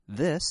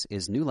This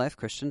is New Life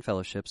Christian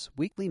Fellowship's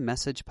weekly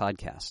message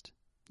podcast.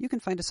 You can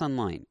find us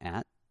online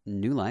at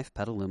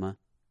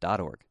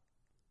newlifepetaluma.org.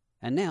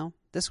 And now,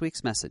 this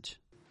week's message.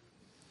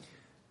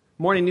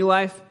 Morning, New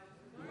Life.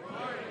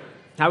 Morning.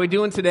 How are we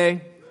doing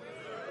today?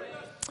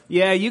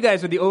 Yeah, you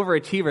guys are the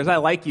overachievers. I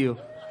like you.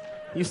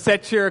 You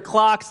set your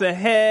clocks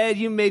ahead.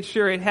 You made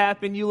sure it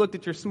happened. You looked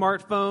at your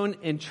smartphone,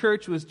 and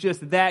church was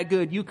just that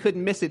good. You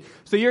couldn't miss it.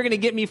 So you're going to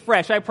get me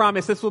fresh. I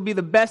promise this will be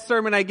the best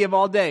sermon I give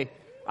all day.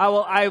 I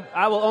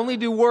will only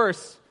do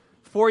worse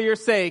for your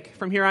sake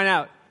from here on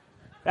out.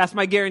 That's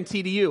my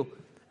guarantee to you.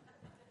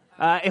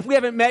 If we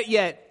haven't met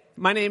yet,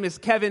 my name is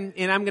Kevin,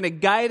 and I'm going to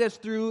guide us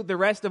through the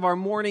rest of our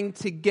morning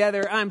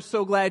together. I'm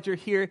so glad you're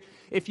here.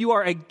 If you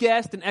are a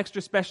guest, an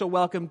extra special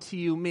welcome to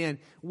you. Man,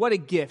 what a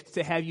gift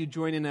to have you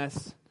joining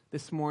us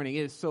this morning.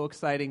 It is so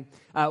exciting.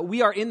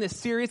 We are in this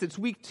series. It's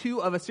week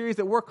 2 of a series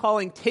that we're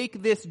calling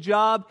Take This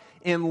Job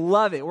and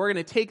Love It. We're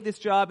going to take this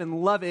job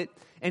and love it.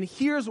 And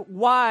here's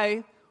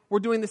why we're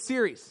doing the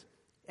series.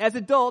 As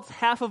adults,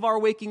 half of our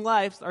waking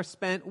lives are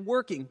spent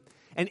working.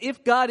 And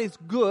if God is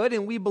good,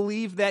 and we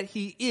believe that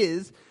He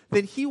is,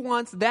 then He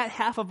wants that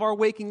half of our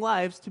waking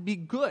lives to be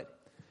good,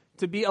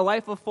 to be a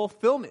life of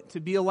fulfillment,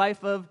 to be a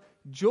life of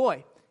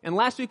joy. And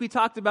last week we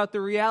talked about the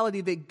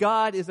reality that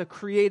God is a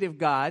creative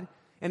God,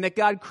 and that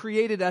God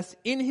created us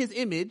in His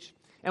image.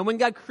 And when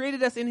God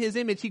created us in His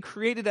image, He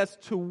created us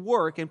to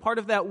work. And part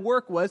of that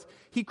work was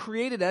He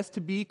created us to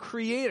be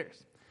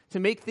creators, to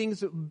make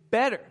things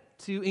better,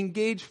 to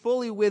engage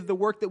fully with the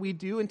work that we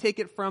do and take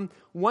it from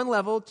one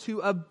level to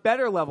a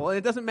better level. And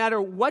it doesn't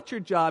matter what your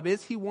job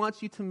is, He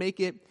wants you to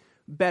make it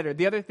better.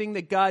 The other thing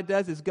that God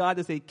does is God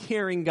is a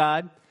caring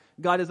God.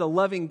 God is a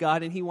loving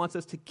God, and He wants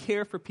us to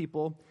care for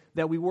people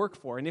that we work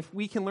for. And if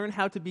we can learn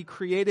how to be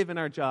creative in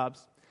our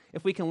jobs,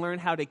 if we can learn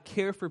how to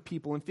care for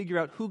people and figure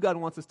out who God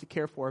wants us to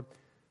care for,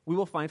 we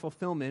will find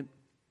fulfillment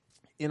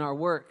in our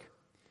work.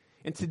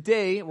 And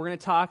today, we're going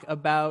to talk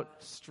about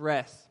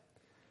stress.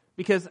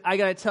 Because I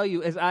got to tell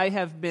you, as I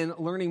have been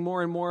learning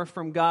more and more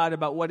from God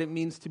about what it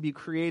means to be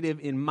creative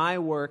in my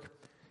work,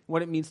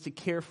 what it means to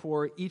care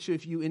for each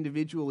of you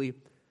individually,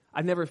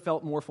 I've never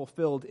felt more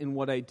fulfilled in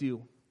what I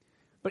do.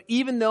 But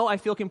even though I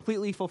feel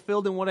completely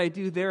fulfilled in what I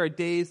do, there are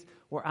days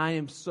where I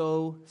am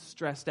so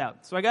stressed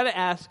out. So I got to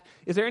ask,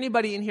 is there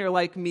anybody in here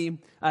like me?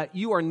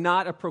 You are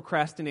not a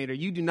procrastinator.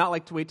 You do not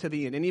like to wait till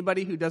the end.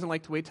 Anybody who doesn't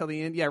like to wait till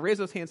the end? Yeah, raise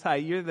those hands high.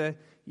 You're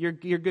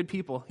good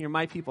people. You're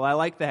my people. I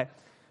like that.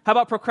 How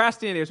about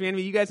procrastinators? Any of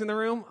you guys in the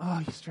room?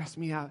 Oh, you stress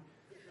me out.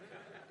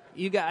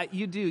 You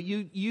do.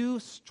 You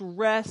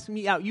stress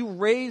me out. You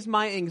raise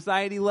my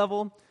anxiety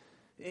level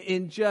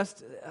in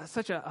just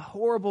such a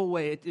horrible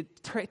way.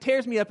 It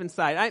tears me up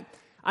inside.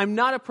 I'm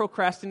not a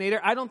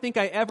procrastinator. I don't think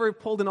I ever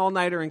pulled an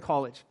all-nighter in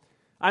college.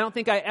 I don't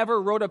think I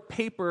ever wrote a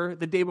paper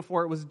the day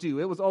before it was due.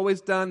 It was always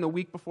done the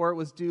week before it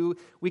was due.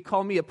 We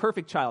call me a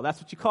perfect child. That's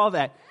what you call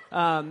that.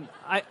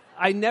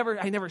 I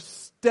never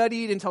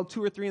studied until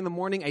 2 or 3 in the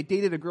morning. I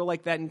dated a girl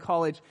like that in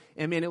college,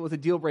 and man, it was a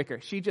deal breaker.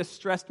 She just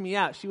stressed me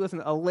out. She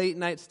wasn't a late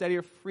night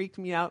studier, freaked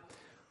me out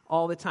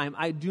all the time.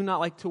 I do not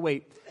like to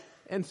wait.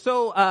 And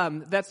so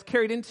that's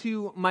carried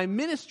into my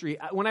ministry.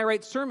 When I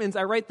write sermons,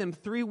 I write them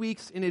 3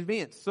 weeks in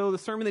advance. So the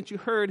sermon that you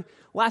heard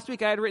last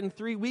week, I had written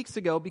 3 weeks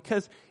ago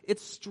because it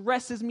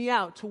stresses me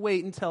out to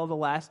wait until the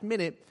last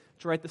minute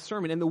to write the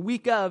sermon. And the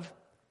week of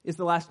is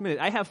the last minute.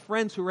 I have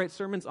friends who write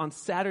sermons on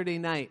Saturday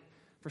night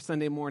for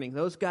Sunday morning.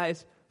 Those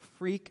guys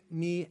freak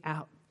me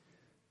out.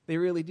 They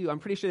really do. I'm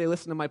pretty sure they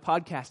listen to my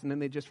podcast and then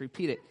they just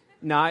repeat it.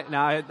 No,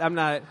 I'm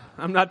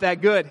not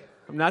that good.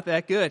 I'm not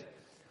that good.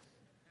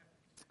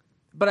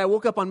 But I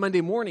woke up on Monday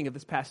morning of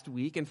this past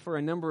week, and for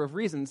a number of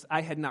reasons,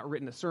 I had not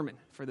written a sermon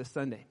for this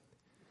Sunday.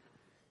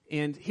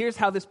 And here's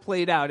how this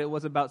played out. It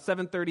was about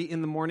 7:30 in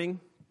the morning,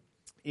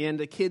 and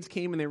the kids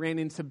came and they ran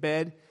into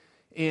bed,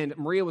 and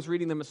Maria was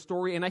reading them a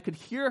story, and I could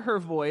hear her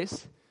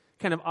voice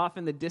kind of off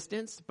in the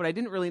distance, but I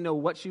didn't really know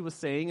what she was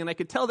saying, and I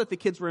could tell that the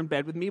kids were in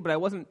bed with me, but I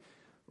wasn't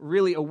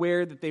really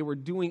aware that they were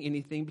doing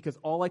anything because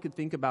all I could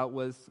think about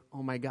was,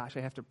 oh my gosh,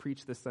 I have to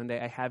preach this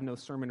Sunday. I have no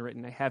sermon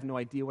written. I have no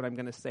idea what I'm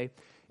going to say.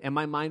 And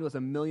my mind was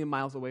a million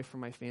miles away from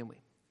my family.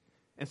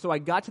 And so I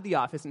got to the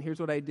office, and here's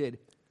what I did.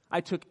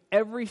 I took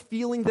every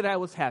feeling that I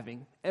was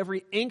having,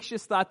 every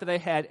anxious thought that I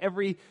had,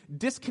 every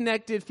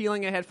disconnected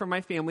feeling I had from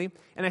my family,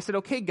 and I said,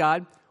 okay,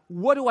 God,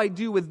 what do I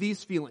do with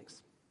these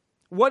feelings?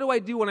 What do I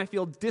do when I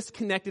feel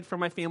disconnected from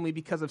my family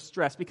because of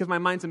stress, because my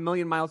mind's a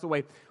million miles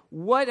away?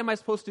 What am I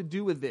supposed to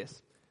do with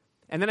this?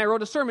 And then I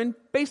wrote a sermon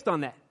based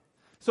on that.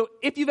 So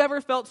if you've ever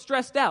felt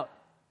stressed out,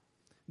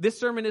 this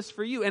sermon is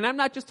for you. And I'm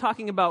not just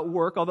talking about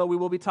work, although we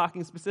will be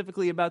talking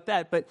specifically about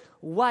that, but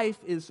life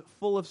is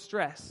full of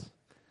stress.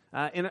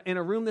 In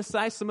a room this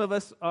size, some of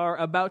us are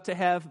about to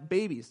have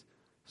babies.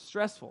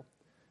 Stressful.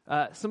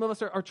 Some of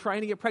us are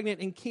trying to get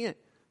pregnant and can't.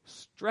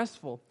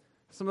 Stressful.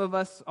 Some of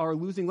us are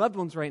losing loved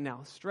ones right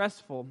now.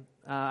 Stressful.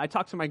 I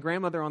talked to my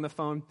grandmother on the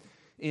phone,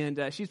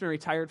 and she's been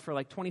retired for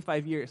like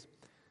 25 years.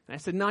 And I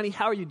said, Nani,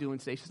 how are you doing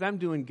today? She said, I'm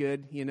doing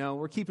good,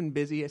 we're keeping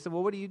busy. I said,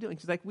 well, what are you doing?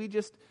 She's like, we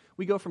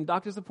go from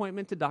doctor's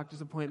appointment to doctor's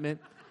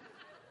appointment.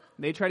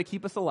 They try to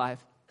keep us alive.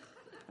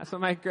 That's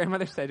what my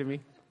grandmother said to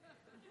me.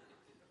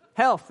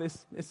 Health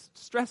is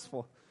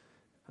stressful.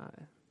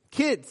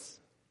 Kids,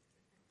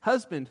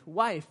 husband,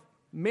 wife,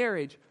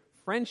 marriage,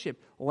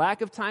 friendship,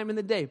 lack of time in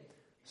the day,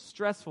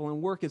 stressful,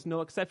 and work is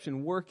no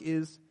exception.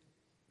 It's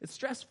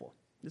stressful.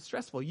 It's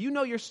stressful. You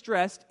know you're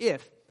stressed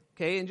if,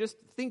 okay, and just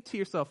think to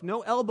yourself,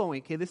 no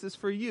elbowing, okay, this is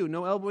for you,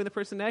 no elbowing the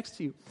person next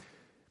to you.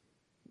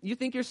 You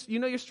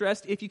know you're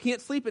stressed if you can't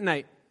sleep at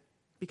night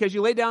because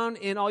you lay down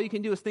and all you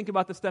can do is think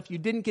about the stuff you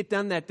didn't get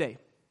done that day.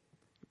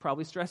 You're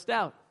probably stressed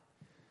out.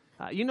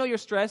 You know you're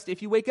stressed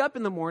if you wake up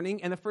in the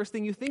morning and the first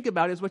thing you think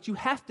about is what you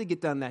have to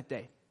get done that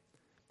day.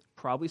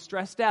 Probably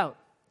stressed out.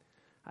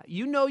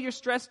 You know you're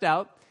stressed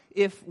out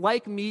if,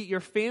 like me,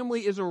 your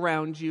family is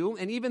around you,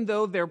 and even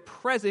though they're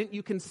present,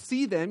 you can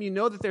see them, you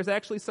know that there's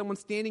actually someone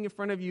standing in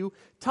front of you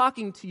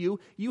talking to you,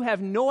 you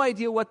have no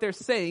idea what they're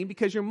saying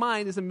because your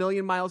mind is a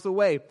million miles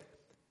away.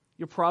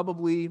 You're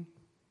probably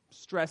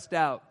stressed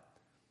out.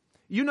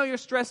 You know you're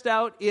stressed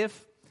out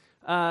if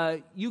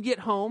you get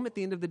home at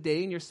the end of the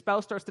day and your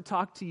spouse starts to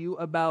talk to you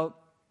about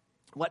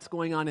what's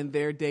going on in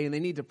their day and they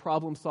need to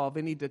problem solve,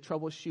 they need to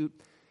troubleshoot,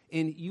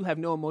 and you have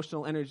no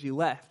emotional energy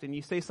left. And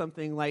you say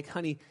something like,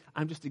 honey,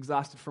 I'm just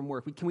exhausted from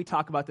work. Can we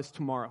talk about this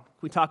tomorrow? Can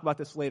we talk about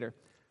this later?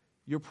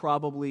 You're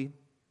probably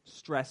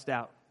stressed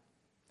out.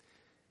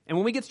 And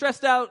when we get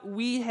stressed out,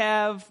 we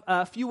have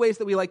a few ways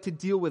that we like to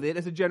deal with it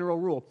as a general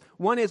rule.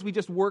 One is we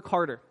just work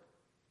harder.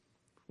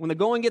 When the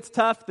going gets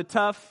tough, the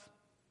tough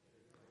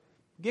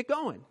get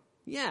going.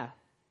 Yeah.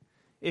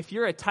 If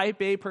you're a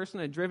type A person,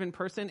 a driven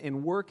person,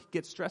 and work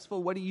gets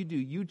stressful, what do?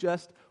 You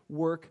just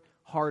work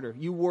harder.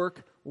 You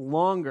work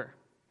longer.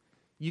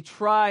 You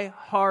try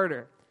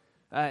harder.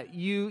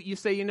 You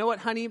say, you know what,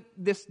 honey,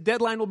 this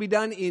deadline will be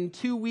done in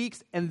 2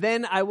 weeks, and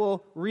then I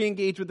will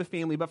re-engage with the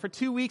family. But for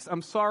 2 weeks,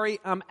 I'm sorry,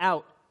 I'm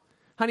out.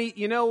 Honey,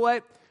 you know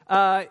what?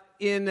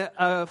 In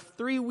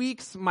 3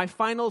 weeks, my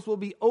finals will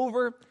be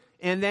over,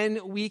 and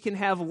then we can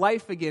have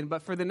life again.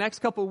 But for the next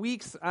couple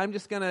weeks, I'm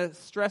just going to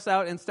stress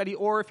out and study.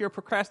 Or if you're a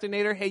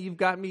procrastinator, hey, you've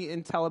got me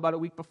until about a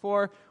week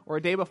before or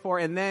a day before,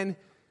 and then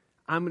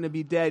I'm going to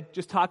be dead.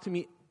 Just talk to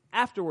me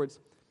afterwards.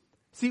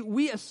 See,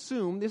 we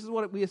assume, this is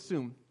what we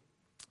assume.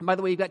 And by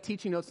the way, you've got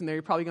teaching notes in there.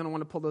 You're probably going to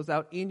want to pull those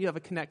out. And you have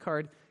a Connect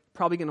card. You're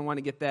probably going to want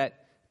to get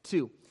that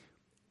too.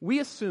 We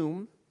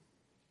assume,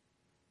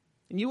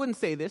 and you wouldn't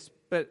say this,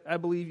 but I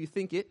believe you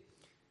think it,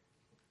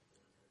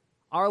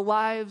 our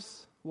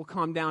lives will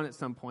calm down at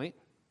some point.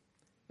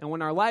 And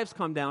when our lives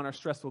calm down, our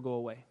stress will go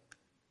away.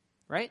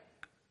 Right?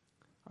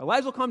 Our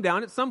lives will calm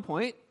down at some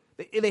point.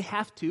 They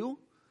have to.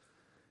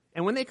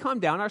 And when they calm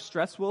down, our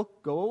stress will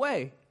go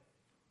away.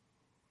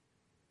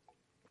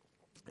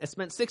 I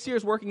spent 6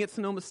 years working at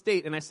Sonoma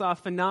State, and I saw a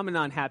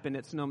phenomenon happen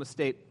at Sonoma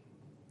State.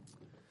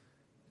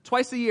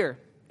 Twice a year,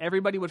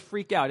 everybody would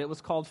freak out. It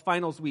was called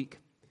Finals Week.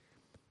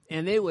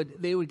 And they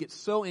would get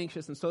so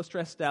anxious and so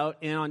stressed out,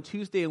 and on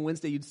Tuesday and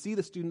Wednesday, you'd see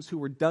the students who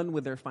were done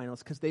with their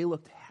finals because they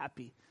looked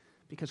happy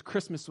because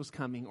Christmas was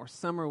coming or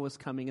summer was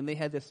coming, and they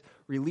had this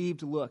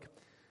relieved look.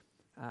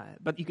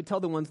 But you could tell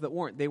the ones that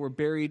weren't. They were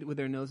buried with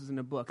their noses in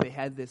a book. They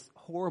had this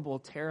horrible,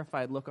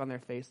 terrified look on their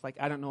face, like,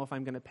 I don't know if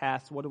I'm going to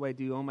pass. What do I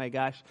do? Oh my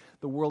gosh,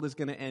 the world is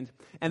going to end.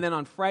 And then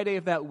on Friday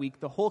of that week,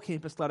 the whole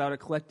campus let out a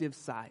collective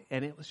sigh.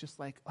 And it was just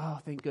like, oh,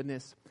 thank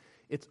goodness,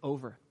 it's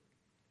over.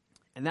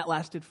 And that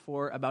lasted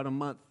for about a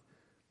month.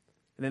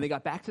 And then they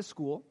got back to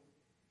school.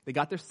 They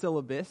got their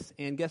syllabus.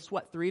 And guess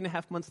what?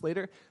 3.5 months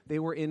later, they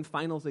were in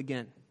finals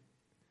again.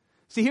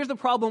 See, here's the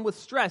problem with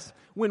stress.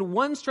 When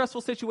one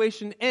stressful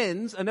situation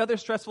ends, another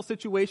stressful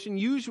situation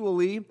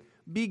usually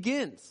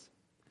begins.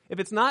 If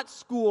it's not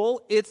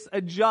school, it's a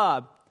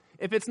job.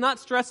 If it's not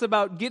stress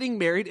about getting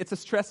married, it's a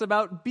stress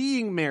about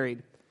being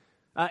married.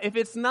 If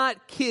it's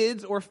not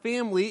kids or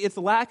family, it's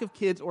lack of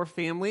kids or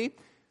family,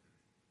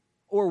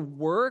 or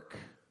work,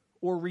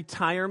 or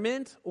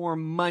retirement, or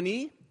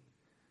money.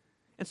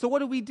 And so what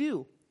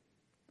do?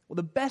 Well,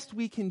 the best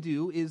we can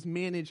do is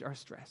manage our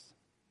stress.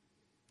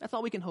 That's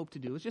all we can hope to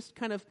do, is just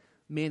kind of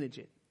manage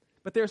it.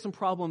 But there are some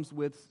problems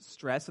with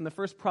stress, and the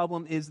first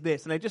problem is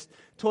this, and I just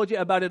told you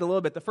about it a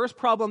little bit. The first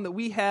problem that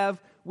we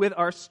have with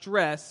our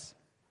stress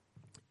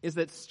is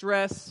that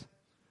stress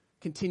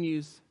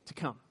continues to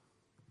come.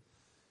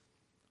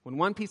 When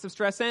one piece of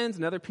stress ends,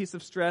 another piece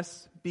of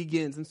stress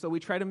begins, and so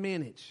we try to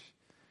manage.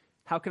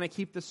 How can I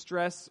keep the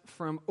stress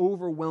from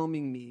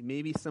overwhelming me?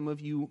 Maybe some of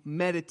you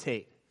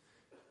meditate.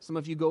 Some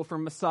of you go for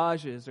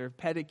massages or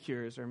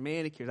pedicures or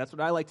manicures. That's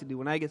what I like to do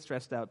when I get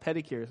stressed out,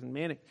 pedicures and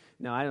manicures.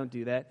 No, I don't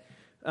do that.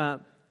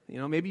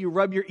 Maybe you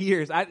rub your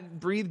ears. I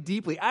breathe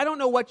deeply. I don't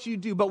know what you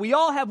do, but we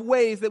all have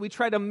ways that we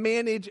try to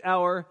manage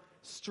our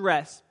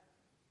stress.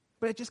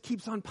 But it just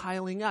keeps on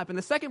piling up. And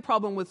the second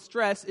problem with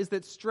stress is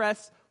that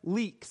stress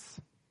leaks.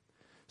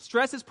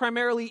 Stress is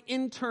primarily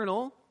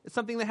internal. It's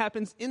something that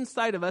happens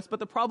inside of us, but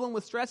the problem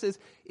with stress is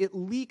it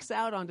leaks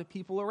out onto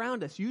people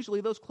around us,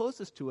 usually those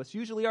closest to us,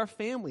 usually our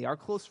family, our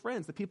close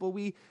friends, the people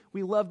we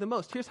love the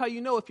most. Here's how you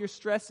know if your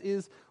stress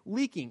is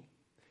leaking.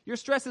 Your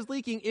stress is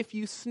leaking if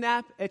you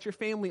snap at your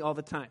family all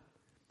the time.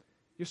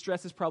 your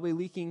stress is probably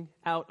leaking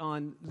out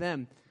on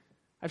them.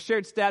 I've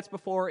shared stats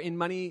before in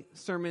money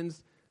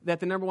sermons that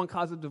the number one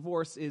cause of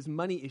divorce is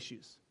money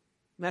issues.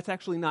 And that's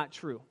actually not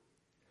true.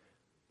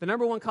 The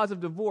number one cause of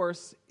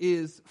divorce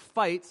is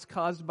fights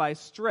caused by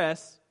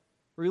stress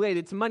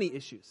related to money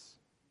issues.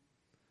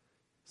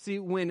 See,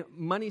 when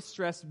money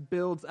stress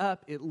builds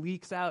up, it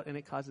leaks out and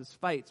it causes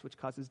fights, which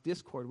causes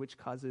discord, which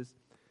causes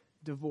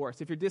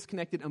divorce. If you're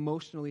disconnected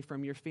emotionally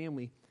from your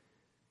family,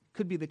 it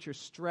could be that your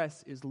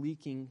stress is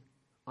leaking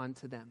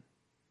onto them.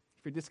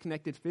 If you're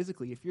disconnected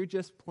physically, if you're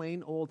just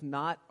plain old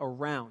not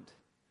around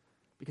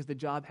because the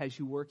job has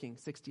you working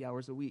 60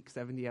 hours a week,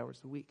 70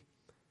 hours a week,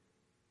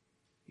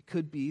 it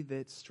could be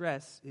that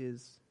stress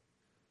is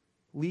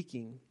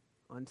leaking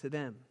onto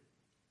them.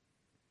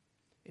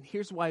 And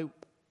here's why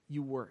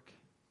you work.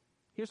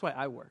 Here's why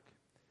I work.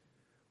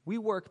 We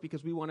work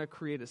because we want to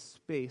create a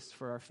space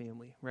for our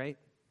family, right?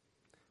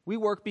 We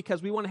work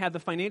because we want to have the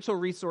financial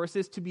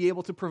resources to be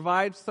able to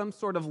provide some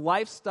sort of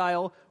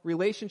lifestyle,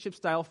 relationship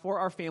style for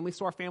our family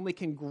so our family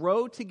can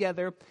grow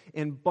together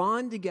and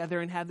bond together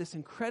and have this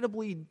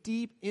incredibly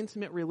deep,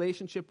 intimate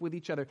relationship with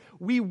each other.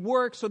 We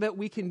work so that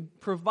we can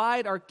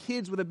provide our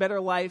kids with a better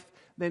life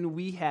than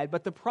we had.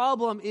 But the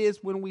problem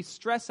is when we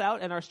stress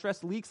out and our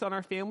stress leaks on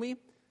our family,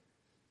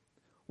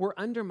 we're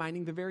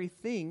undermining the very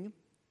thing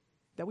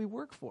that we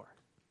work for.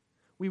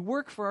 We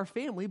work for our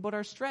family, but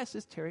our stress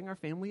is tearing our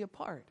family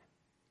apart.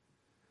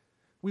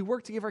 We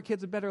work to give our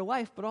kids a better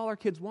life, but all our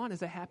kids want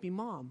is a happy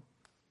mom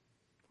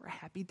or a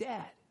happy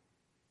dad.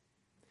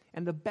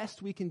 And the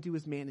best we can do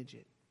is manage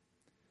it.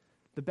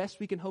 The best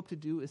we can hope to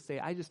do is say,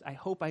 I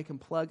hope I can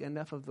plug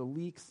enough of the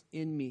leaks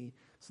in me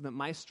so that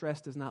my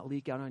stress does not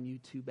leak out on you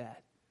too bad.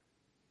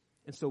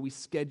 And so we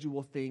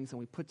schedule things and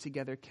we put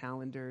together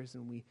calendars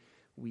and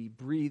we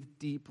breathe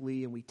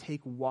deeply and we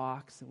take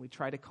walks and we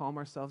try to calm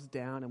ourselves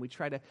down and we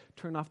try to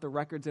turn off the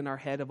records in our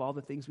head of all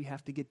the things we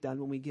have to get done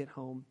when we get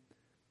home.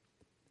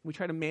 We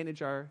try to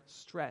manage our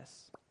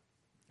stress.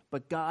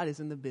 But God is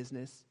in the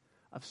business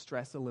of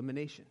stress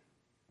elimination.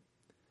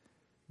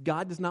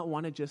 God does not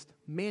want to just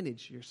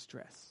manage your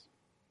stress.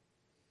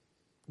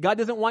 God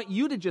doesn't want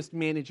you to just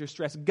manage your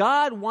stress.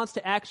 God wants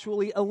to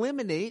actually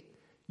eliminate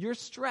your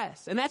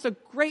stress. And that's a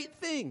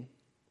great thing.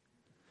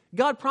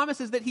 God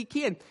promises that He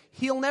can.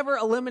 He'll never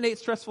eliminate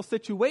stressful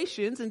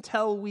situations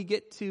until we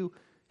get to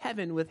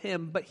heaven with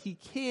Him, but He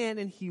can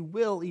and He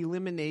will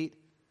eliminate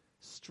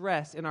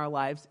stress in our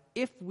lives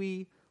if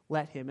we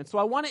let Him. And so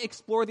I want to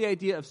explore the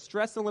idea of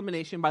stress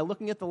elimination by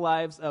looking at the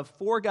lives of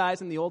 4 guys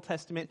in the Old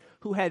Testament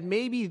who had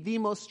maybe the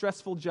most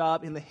stressful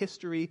job in the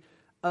history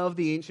of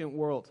the ancient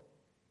world.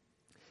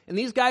 And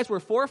these guys were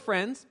 4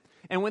 friends,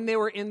 and when they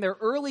were in their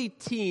early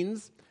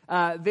teens,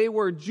 they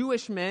were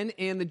Jewish men,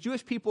 and the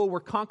Jewish people were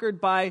conquered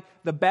by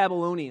the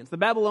Babylonians. The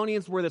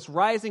Babylonians were this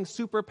rising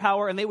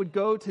superpower, and they would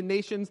go to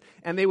nations,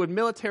 and they would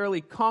militarily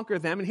conquer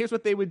them. And here's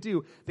what they would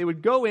do. They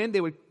would go in,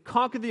 they would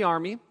conquer the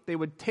army, they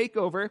would take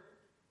over,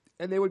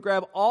 and they would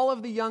grab all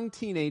of the young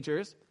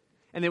teenagers,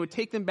 and they would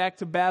take them back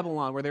to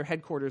Babylon, where their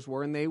headquarters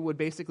were, and they would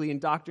basically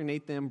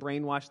indoctrinate them,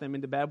 brainwash them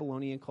into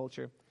Babylonian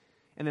culture.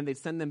 And then they'd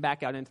send them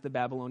back out into the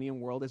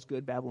Babylonian world as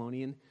good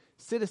Babylonian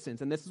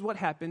citizens. And this is what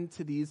happened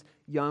to these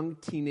young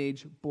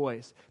teenage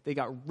boys. They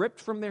got ripped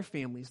from their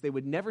families. They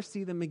would never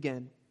see them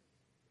again.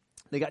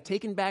 They got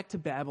taken back to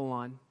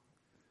Babylon.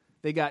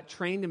 They got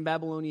trained in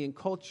Babylonian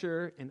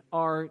culture and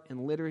art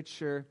and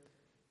literature.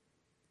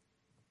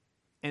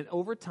 And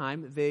over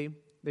time, they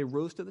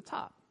rose to the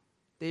top.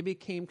 They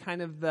became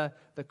kind of the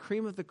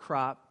cream of the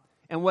crop.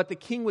 And what the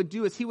king would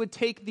do is he would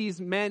take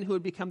these men who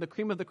had become the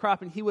cream of the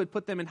crop and he would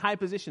put them in high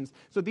positions.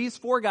 So these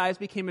 4 guys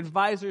became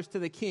advisors to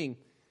the king.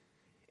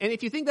 And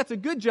if you think that's a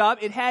good job,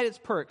 it had its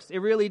perks. It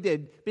really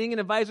did. Being an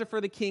advisor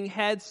for the king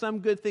had some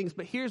good things.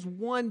 But here's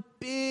one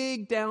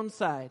big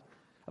downside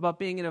about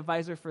being an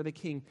advisor for the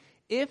king.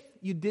 If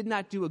you did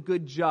not do a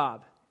good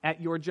job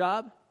at your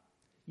job,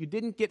 you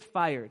didn't get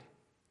fired.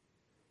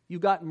 You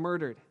got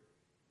murdered.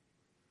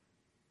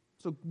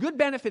 So good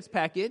benefits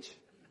package.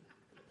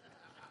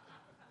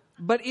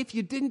 But if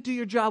you didn't do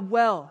your job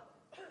well,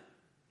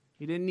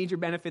 you didn't need your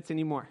benefits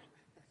anymore.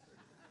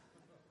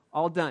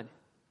 All done.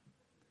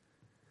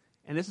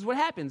 And this is what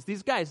happens.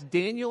 These guys,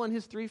 Daniel and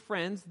his 3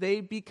 friends,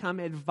 they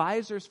become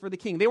advisors for the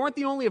king. They weren't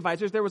the only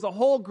advisors. There was a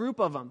whole group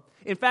of them.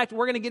 In fact,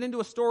 we're going to get into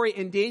a story,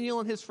 and Daniel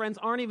and his friends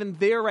aren't even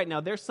there right now.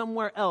 They're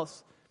somewhere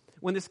else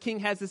when this king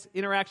has this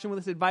interaction with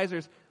his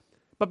advisors.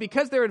 But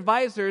because they're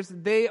advisors,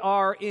 they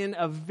are in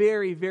a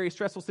very, very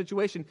stressful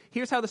situation.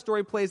 Here's how the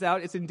story plays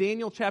out. It's in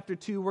Daniel chapter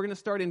 2. We're going to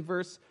start in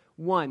verse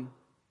 1.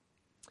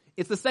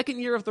 It's the 2nd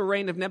year of the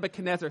reign of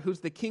Nebuchadnezzar, who's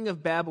the king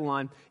of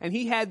Babylon, and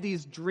he had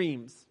these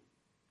dreams.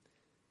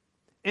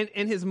 And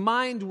his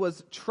mind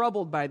was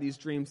troubled by these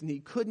dreams, and he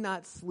could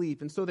not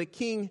sleep. And so the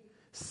king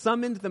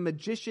summoned the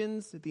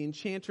magicians, the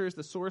enchanters,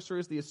 the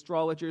sorcerers, the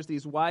astrologers,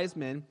 these wise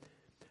men,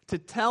 to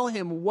tell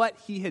him what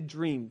he had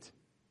dreamed.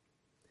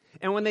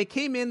 And when they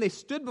came in, they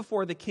stood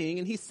before the king,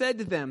 and he said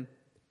to them,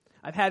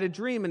 I've had a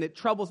dream, and it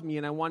troubles me,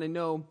 and I want to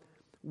know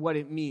what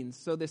it means.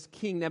 So this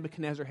king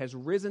Nebuchadnezzar has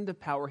risen to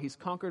power. He's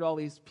conquered all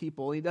these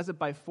people. He does it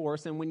by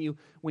force. And when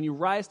you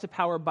rise to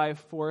power by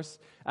force,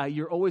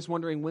 you're always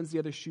wondering, when's the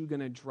other shoe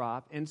going to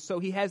drop? And so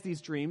he has these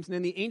dreams. And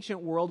in the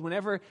ancient world,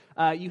 whenever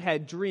you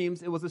had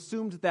dreams, it was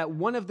assumed that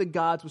one of the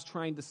gods was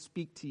trying to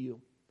speak to you.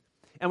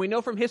 And we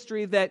know from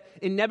history that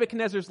in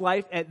Nebuchadnezzar's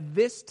life at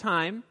this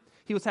time,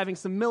 he was having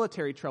some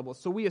military trouble.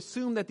 So we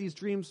assume that these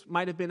dreams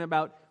might have been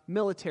about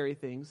military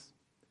things.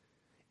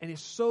 And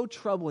it's so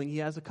troubling. He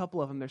has a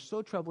couple of them. They're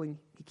so troubling,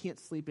 he can't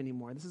sleep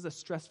anymore. This is a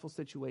stressful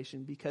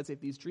situation because if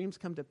these dreams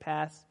come to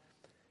pass,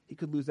 he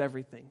could lose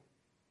everything.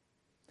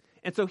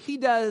 And so he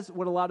does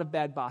what a lot of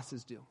bad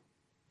bosses do.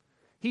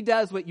 He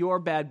does what your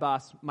bad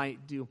boss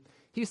might do.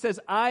 He says,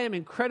 I am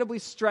incredibly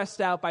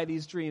stressed out by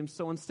these dreams,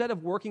 so instead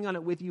of working on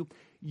it with you,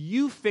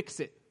 you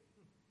fix it.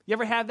 You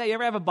ever have that? You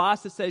ever have a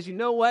boss that says, you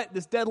know what,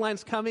 this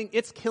deadline's coming,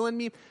 it's killing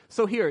me,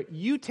 so here,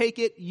 you take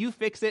it, you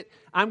fix it,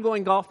 I'm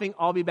going golfing,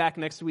 I'll be back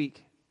next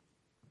week.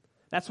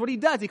 That's what he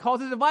does. He calls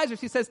his advisors.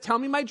 He says, tell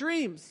me my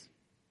dreams.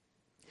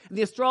 And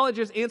the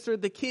astrologers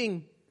answered the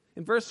king.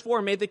 In verse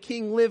 4, may the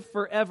king live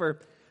forever.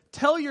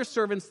 Tell your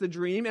servants the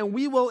dream, and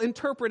we will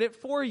interpret it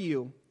for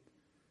you.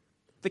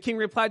 The king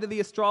replied to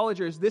the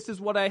astrologers, this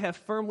is what I have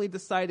firmly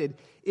decided.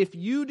 If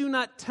you do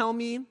not tell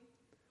me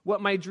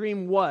what my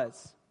dream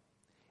was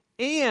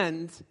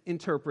and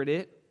interpret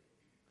it,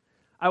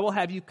 I will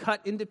have you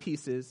cut into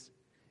pieces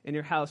and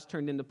your house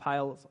turned into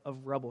piles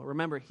of rubble.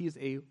 Remember, he's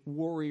a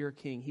warrior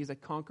king. He's a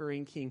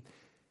conquering king.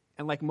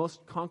 And like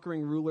most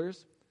conquering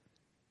rulers,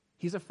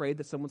 he's afraid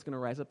that someone's going to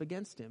rise up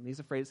against him. He's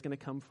afraid it's going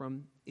to come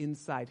from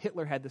inside.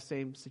 Hitler had the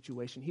same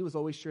situation. He was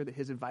always sure that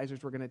his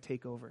advisors were going to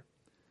take over,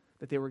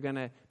 that they were going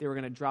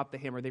to drop the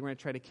hammer, they were going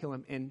to try to kill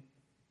him, and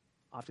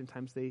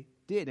oftentimes they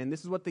did. And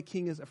this is what the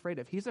king is afraid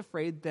of. He's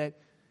afraid that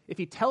if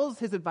he tells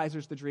his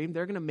advisors the dream,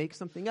 they're going to make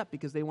something up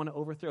because they want to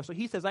overthrow. So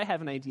he says, I have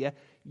an idea.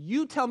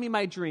 You tell me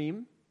my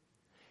dream,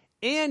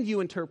 and you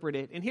interpret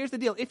it. And here's the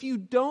deal. If you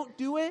don't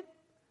do it,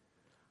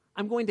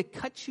 I'm going to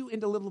cut you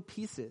into little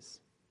pieces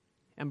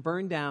and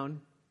burn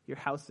down your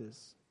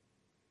houses.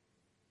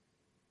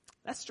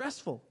 That's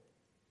stressful.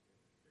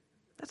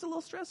 That's a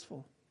little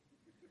stressful.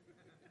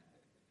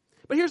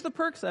 But here's the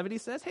perks of it. He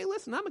says, hey,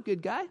 listen, I'm a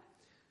good guy.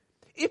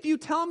 If you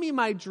tell me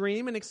my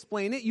dream and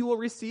explain it, you will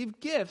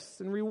receive gifts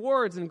and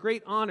rewards and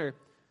great honor.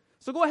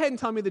 So go ahead and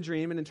tell me the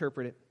dream and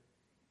interpret it.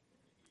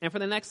 And for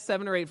the next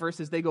 7 or 8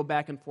 verses, they go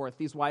back and forth.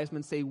 These wise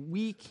men say,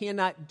 we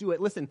cannot do it.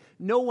 Listen,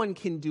 no one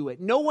can do it.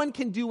 No one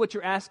can do what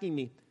you're asking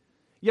me.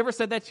 You ever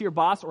said that to your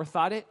boss or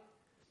thought it?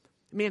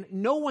 Man,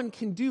 no one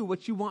can do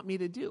what you want me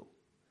to do.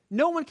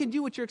 No one can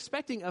do what you're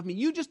expecting of me.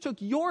 You just took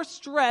your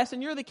stress,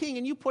 and you're the king,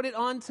 and you put it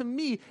on to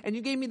me, and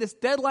you gave me this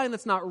deadline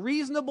that's not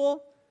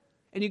reasonable,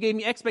 and you gave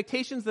me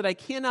expectations that I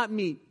cannot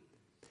meet.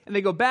 And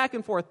they go back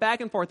and forth,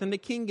 and the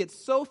king gets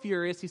so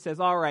furious, he says,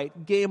 all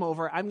right, game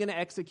over. I'm going to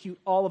execute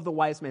all of the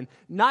wise men.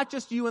 Not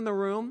just you in the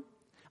room.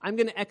 I'm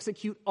going to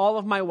execute all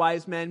of my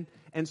wise men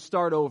and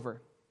start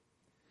over.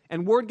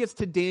 And word gets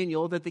to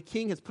Daniel that the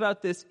king has put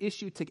out this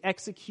issue to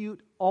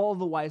execute all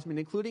the wise men,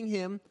 including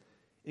him,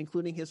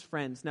 including his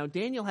friends. Now,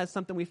 Daniel has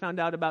something we found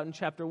out about in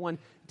chapter 1.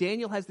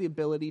 Daniel has the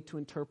ability to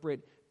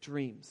interpret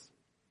dreams.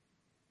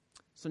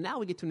 So now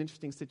we get to an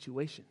interesting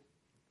situation.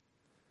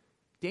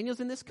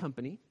 Daniel's in this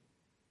company.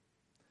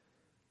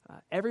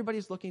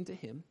 Everybody's looking to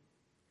him.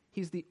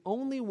 He's the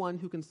only one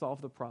who can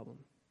solve the problem.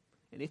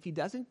 And if he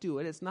doesn't do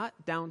it, it's not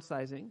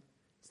downsizing.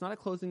 It's not a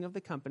closing of the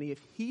company. If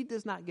he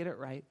does not get it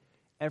right,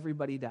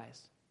 everybody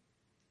dies.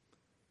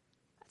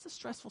 That's a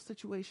stressful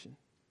situation.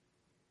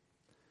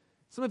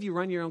 Some of you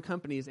run your own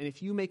companies, and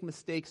if you make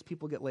mistakes,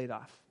 people get laid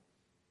off.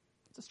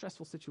 It's a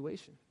stressful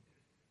situation.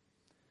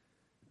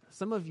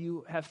 Some of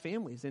you have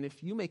families, and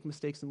if you make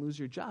mistakes and lose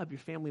your job, your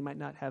family might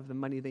not have the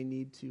money they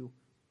need to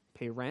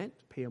pay rent,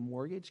 pay a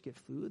mortgage, get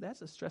food.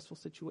 That's a stressful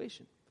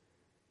situation.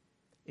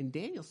 In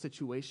Daniel's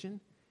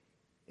situation,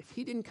 if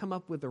he didn't come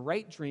up with the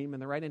right dream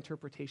and the right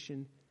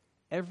interpretation,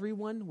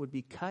 everyone would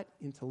be cut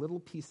into little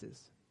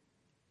pieces.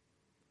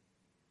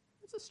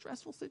 It's a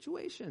stressful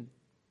situation.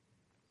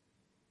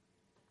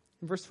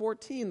 In verse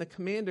 14, the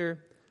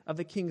commander of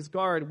the king's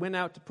guard went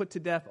out to put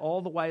to death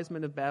all the wise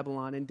men of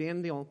Babylon, and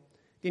Daniel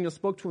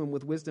spoke to him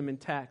with wisdom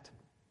and tact.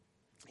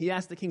 He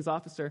asked the king's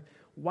officer,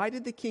 why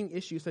did the king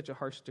issue such a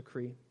harsh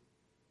decree?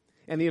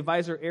 And the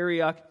advisor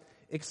Arioch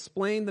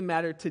explained the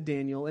matter to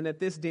Daniel, and at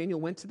this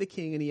Daniel went to the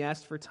king and he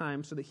asked for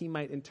time so that he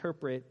might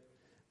interpret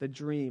the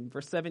dream.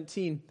 Verse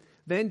 17,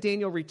 then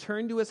Daniel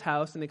returned to his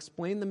house and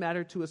explained the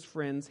matter to his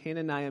friends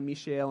Hananiah,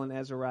 Mishael, and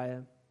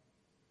Azariah.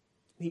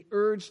 He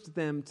urged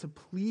them to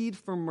plead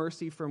for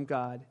mercy from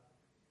God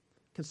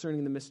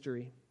concerning the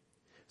mystery,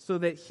 so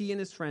that he and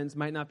his friends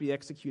might not be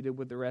executed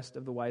with the rest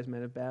of the wise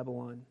men of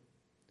Babylon.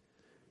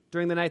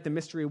 During the night, the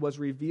mystery was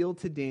revealed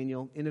to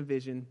Daniel in a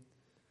vision.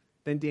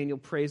 Then Daniel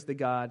praised the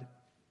God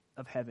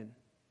of heaven.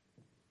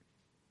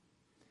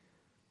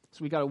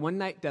 So we got a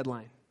one-night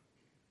deadline.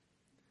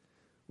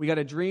 We got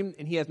a dream,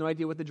 and he has no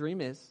idea what the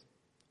dream is.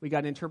 We got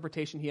an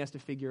interpretation he has to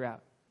figure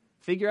out.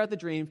 Figure out the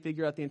dream,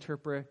 figure out the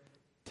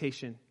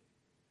interpretation.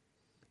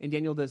 And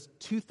Daniel does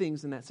two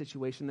things in that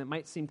situation that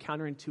might seem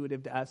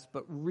counterintuitive to us,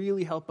 but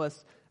really help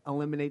us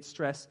eliminate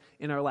stress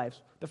in our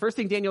lives. The first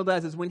thing Daniel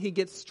does is when he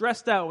gets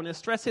stressed out, when his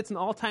stress hits an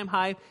all-time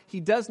high,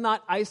 he does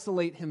not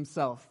isolate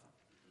himself.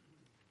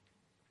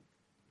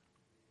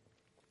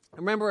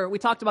 Remember, we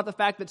talked about the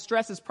fact that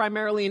stress is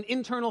primarily an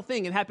internal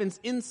thing. It happens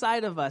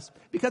inside of us.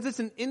 Because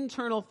it's an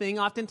internal thing,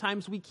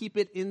 oftentimes we keep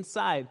it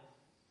inside.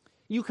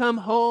 You come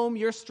home,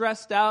 you're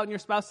stressed out, and your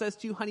spouse says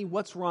to you, honey,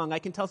 what's wrong? I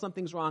can tell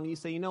something's wrong. And you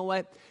say, you know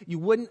what? You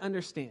wouldn't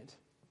understand.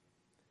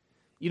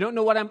 You don't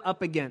know what I'm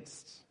up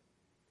against.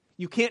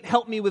 You can't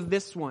help me with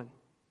this one.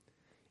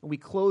 And we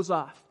close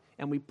off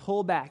and we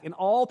pull back. And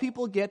all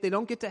people get, they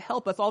don't get to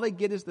help us. All they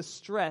get is the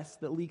stress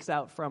that leaks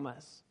out from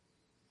us.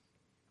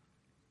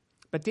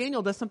 But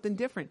Daniel does something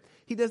different.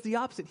 He does the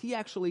opposite. He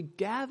actually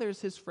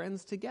gathers his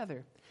friends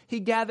together. He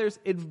gathers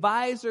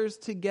advisors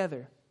together.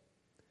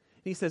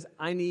 And he says,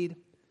 I need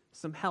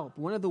some help.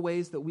 One of the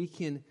ways that we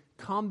can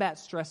combat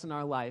stress in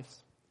our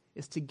lives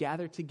is to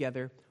gather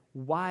together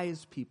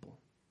wise people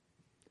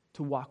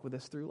to walk with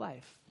us through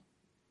life.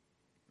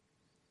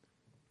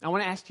 I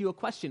want to ask you a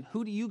question.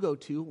 Who do you go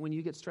to when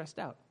you get stressed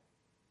out?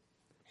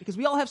 Because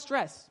we all have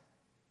stress.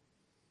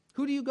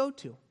 Who do you go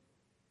to?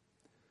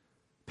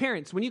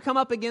 Parents, when you come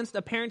up against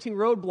a parenting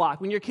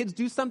roadblock, when your kids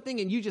do something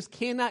and you just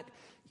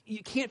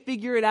you can't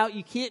figure it out,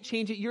 you can't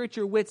change it, you're at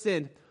your wit's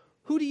end,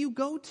 who do you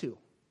go to?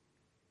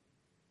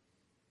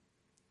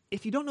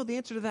 If you don't know the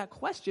answer to that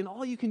question,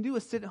 all you can do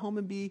is sit at home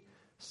and be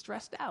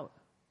stressed out.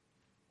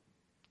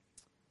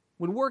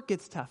 When work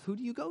gets tough, who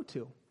do you go to?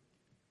 Do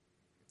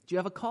you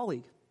have a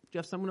colleague? Do you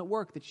have someone at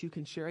work that you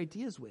can share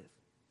ideas with,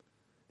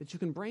 that you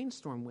can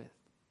brainstorm with?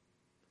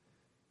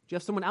 Do you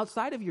have someone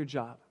outside of your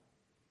job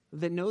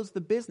that knows the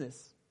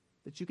business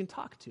that you can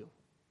talk to?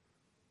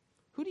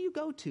 Who do you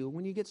go to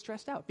when you get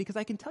stressed out? Because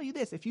I can tell you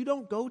this, if you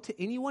don't go to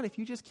anyone, if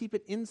you just keep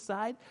it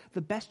inside,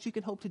 the best you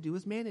can hope to do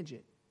is manage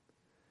it.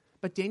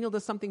 But Daniel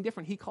does something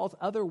different. He calls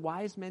other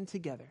wise men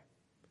together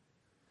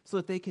so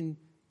that they can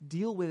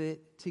deal with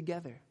it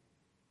together.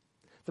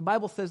 The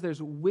Bible says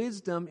there's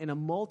wisdom in a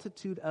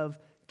multitude of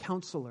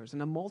counselors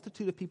and a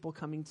multitude of people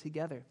coming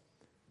together.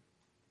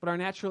 But our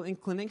natural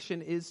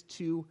inclination is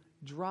to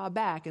draw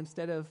back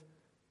instead of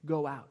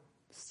go out,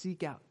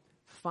 seek out,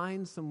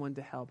 find someone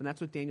to help. And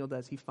that's what Daniel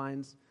does. He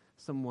finds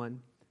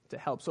someone to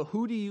help. So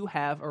who do you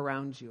have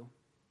around you?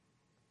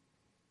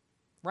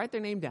 Write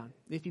their name down.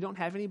 If you don't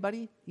have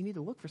anybody, you need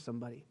to look for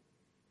somebody.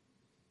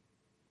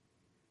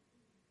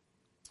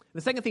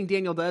 The second thing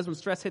Daniel does when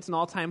stress hits an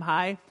all-time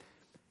high,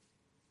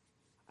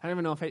 I don't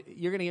even know if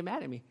you're going to get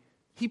mad at me.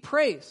 He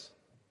prays.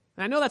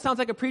 And I know that sounds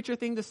like a preacher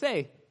thing to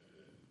say.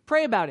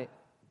 Pray about it.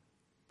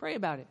 Pray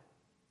about it.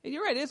 And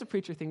you're right, it is a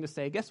preacher thing to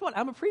say. Guess what?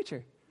 I'm a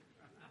preacher.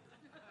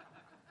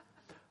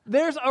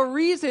 There's a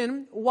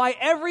reason why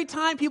every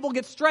time people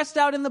get stressed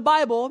out in the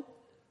Bible,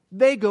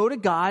 they go to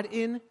God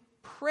in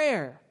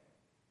prayer.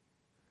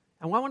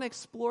 And I want to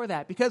explore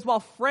that because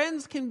while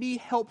friends can be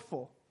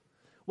helpful,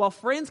 while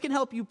friends can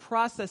help you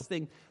process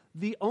things,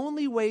 the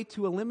only way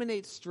to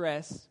eliminate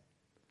stress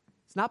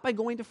is not by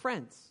going to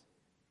friends.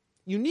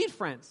 You need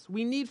friends.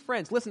 We need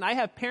friends. Listen, I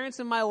have parents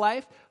in my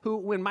life who,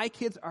 when my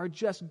kids are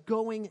just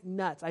going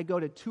nuts, I go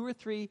to 2 or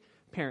 3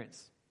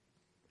 parents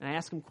and I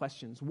ask them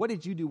questions. What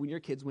did you do when your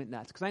kids went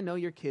nuts? Because I know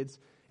your kids,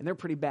 and they're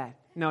pretty bad.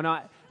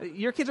 No,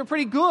 your kids are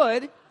pretty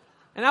good,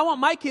 and I want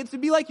my kids to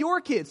be like your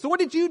kids. So what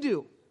did you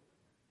do?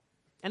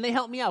 And they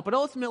help me out. But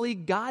ultimately,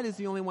 God is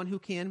the only one who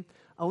can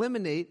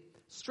eliminate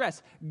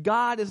stress.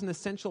 God is an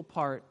essential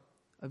part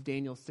of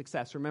Daniel's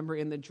success. Remember,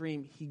 in the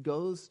dream, he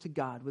goes to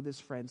God with his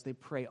friends. They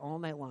pray all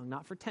night long,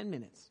 not for 10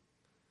 minutes,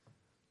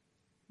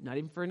 not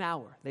even for an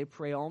hour. They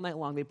pray all night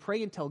long. They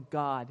pray until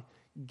God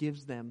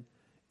gives them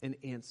an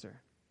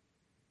answer.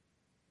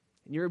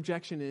 And your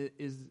objection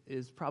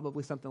is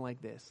probably something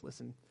like this.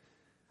 Listen,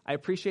 I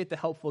appreciate the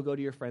helpful go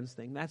to your friends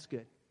thing. That's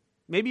good.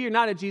 Maybe you're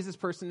not a Jesus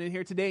person in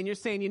here today and you're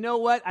saying, you know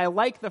what, I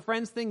like the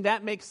friends thing,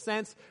 that makes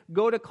sense.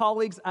 Go to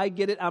colleagues, I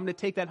get it, I'm going to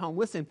take that home.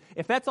 Listen,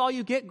 if that's all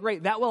you get,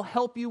 great, that will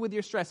help you with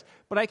your stress.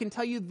 But I can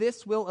tell you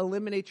this will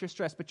eliminate your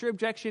stress. But your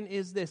objection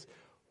is this: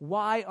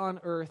 why on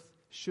earth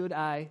should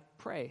I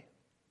pray?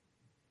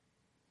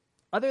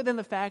 Other than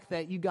the fact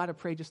that you got to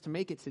pray just to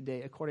make it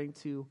today, according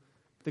to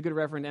the good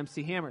Reverend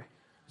MC Hammer.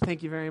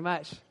 Thank you very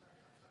much.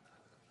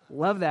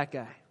 Love that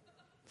guy.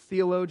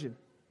 Theologian.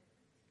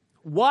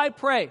 Why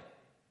pray?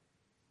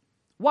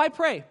 Why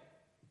pray?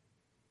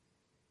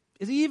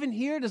 Is he even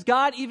here? Does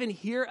God even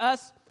hear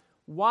us?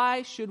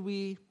 Why should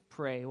we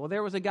pray? Well,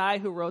 there was a guy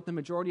who wrote the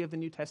majority of the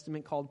New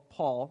Testament called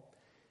Paul.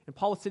 And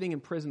Paul was sitting in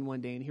prison one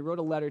day, and he wrote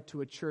a letter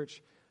to a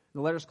church.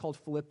 The letter is called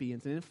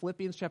Philippians. And in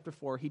Philippians chapter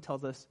 4, he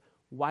tells us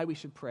why we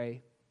should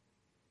pray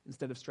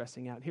instead of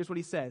stressing out. Here's what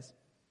he says.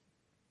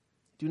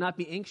 Do not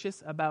be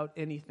anxious about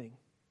anything.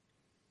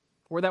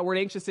 Where that word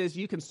anxious is,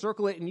 you can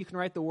circle it and you can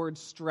write the word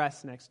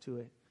stress next to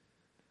it.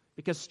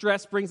 Because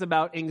stress brings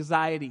about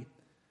anxiety.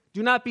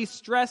 Do not be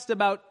stressed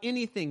about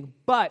anything,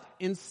 but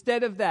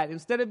instead of that,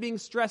 instead of being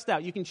stressed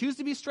out, you can choose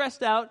to be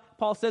stressed out,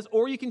 Paul says,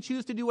 or you can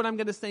choose to do what I'm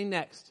going to say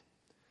next.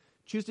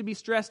 Choose to be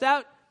stressed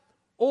out,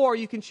 Or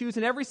you can choose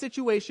in every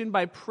situation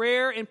by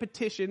prayer and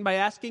petition, by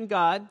asking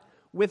God,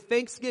 with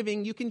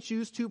thanksgiving, you can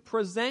choose to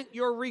present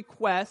your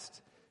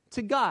request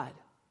to God.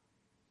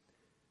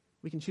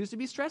 We can choose to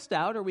be stressed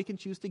out, or we can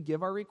choose to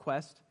give our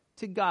request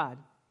to God.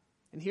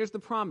 And here's the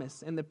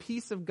promise, and the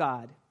peace of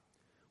God,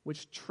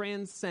 which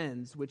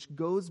transcends, which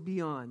goes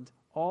beyond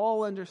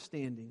all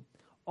understanding,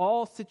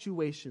 all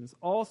situations,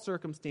 all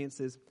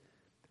circumstances,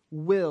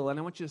 will, and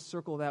I want you to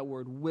circle that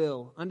word,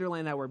 will,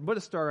 underline that word, put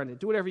a star on it,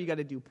 do whatever you got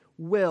to do.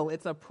 Will,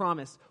 it's a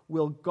promise,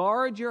 will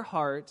guard your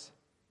heart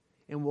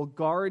and will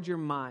guard your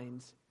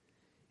mind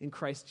in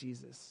Christ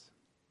Jesus.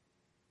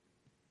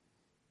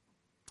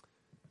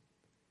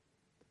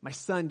 My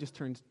son just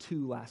turned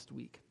 2 last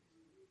week,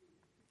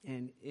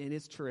 and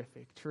it's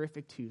terrific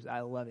 2s.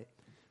 I love it.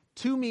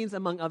 2 means,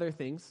 among other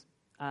things,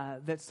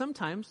 that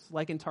sometimes,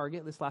 like in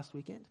Target this last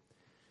weekend,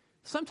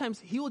 sometimes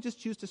he will just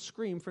choose to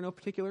scream for no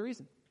particular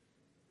reason.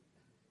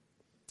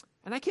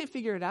 And I can't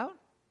figure it out.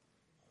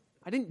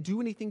 I didn't do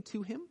anything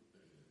to him.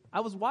 I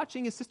was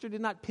watching. His sister did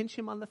not pinch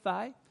him on the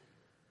thigh.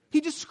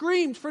 He just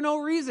screamed for no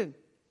reason.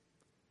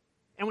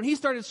 And when he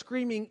started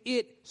screaming,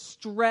 it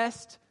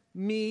stressed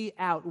me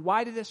out.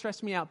 Why did it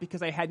stress me out?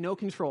 Because I had no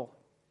control.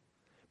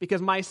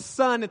 Because my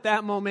son at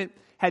that moment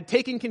had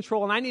taken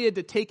control and I needed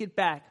to take it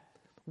back.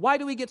 Why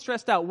do we get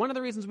stressed out? One of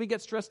the reasons we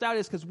get stressed out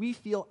is because we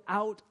feel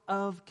out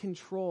of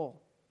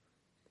control.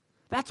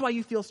 That's why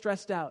you feel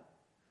stressed out.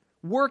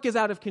 Work is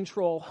out of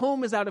control.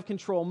 Home is out of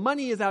control.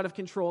 Money is out of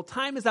control.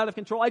 Time is out of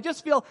control. I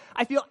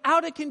feel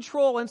out of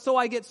control, and so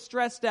I get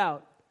stressed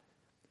out.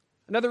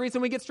 Another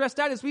reason we get stressed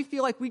out is we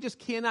feel like we just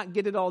cannot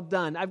get it all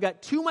done. I've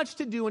got too much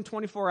to do in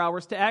 24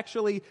 hours to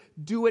actually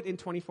do it in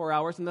 24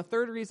 hours. And the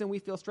third reason we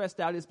feel stressed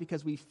out is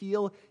because we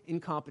feel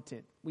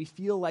incompetent. We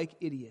feel like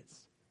idiots.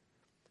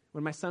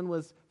 When my son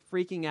was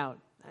freaking out,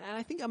 and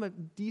I think I'm a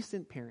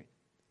decent parent,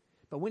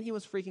 but when he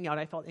was freaking out,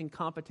 I felt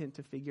incompetent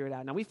to figure it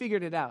out. Now, we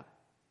figured it out.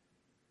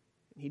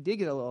 He did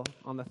get a little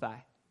on the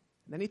thigh.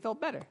 Then he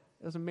felt better.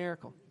 It was a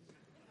miracle.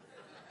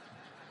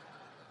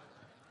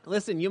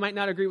 Listen, you might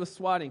not agree with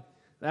swatting.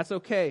 That's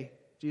okay.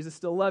 Jesus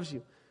still loves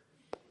you.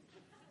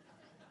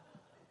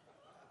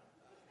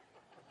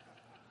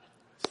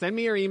 Send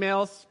me your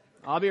emails.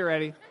 I'll be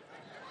ready.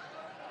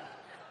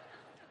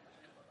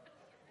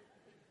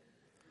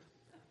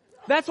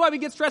 That's why we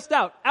get stressed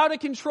out of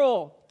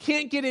control,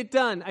 can't get it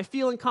done. I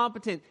feel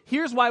incompetent.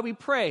 Here's why we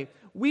pray.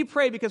 We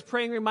pray because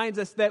praying reminds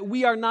us that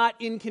we are not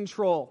in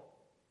control.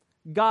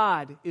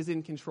 God is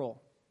in control.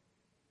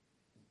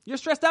 You're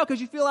stressed out because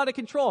you feel out of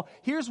control.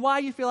 Here's why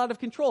you feel out of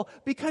control.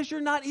 Because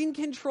you're not in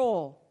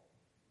control.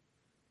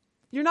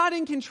 You're not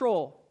in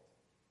control.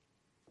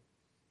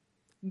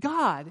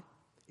 God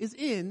is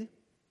in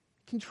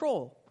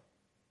control.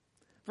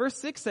 Verse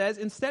 6 says,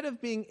 instead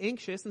of being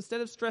anxious,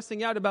 instead of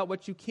stressing out about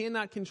what you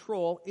cannot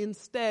control,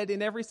 instead,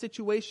 in every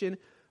situation,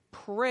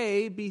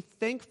 pray, be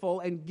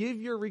thankful, and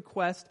give your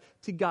request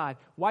to God.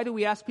 Why do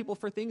we ask people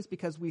for things?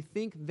 Because we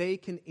think they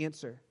can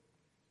answer.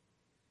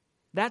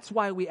 That's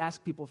why we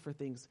ask people for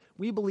things.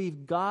 We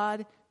believe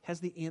God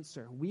has the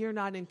answer. We are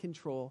not in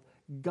control.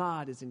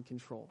 God is in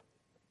control.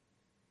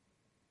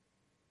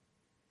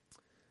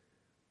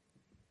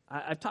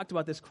 I've talked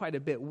about this quite a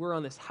bit. We're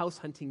on this house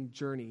hunting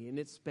journey, and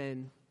it's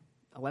been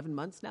 11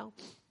 months now.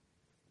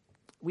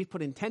 We've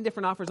put in 10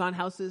 different offers on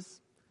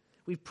houses.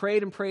 We've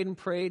prayed and prayed and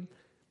prayed.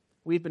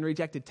 We've been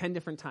rejected 10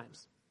 different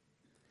times.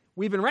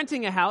 We've been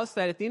renting a house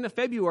that at the end of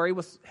February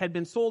had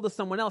been sold to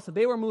someone else. So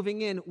they were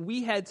moving in.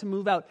 We had to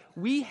move out.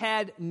 We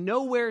had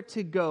nowhere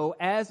to go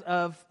as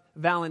of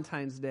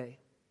Valentine's Day.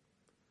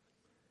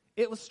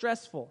 It was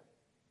stressful.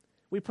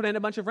 We put in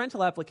a bunch of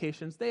rental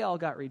applications. They all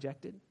got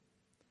rejected.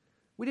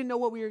 We didn't know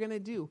what we were going to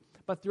do.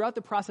 But throughout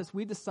the process,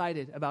 we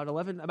decided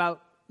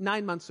about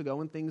 9 months ago,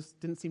 when things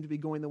didn't seem to be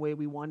going the way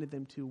we wanted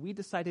them to, we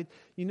decided,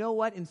 you know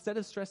what? Instead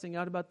of stressing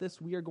out about this,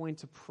 we are going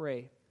to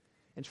pray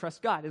and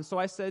trust God. And so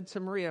I said to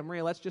Maria,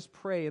 let's just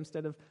pray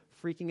instead of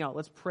freaking out.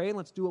 Let's pray and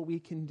let's do what we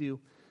can do.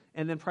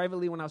 And then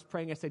privately when I was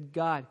praying, I said,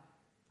 God,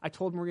 I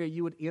told Maria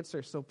you would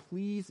answer, so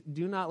please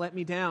do not let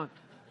me down.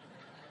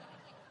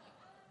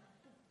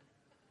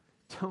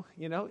 I'm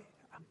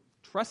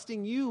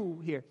trusting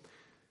you here.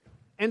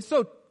 And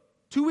so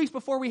 2 weeks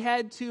before we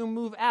had to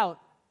move out,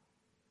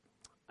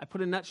 I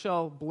put a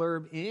nutshell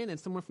blurb in, and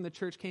someone from the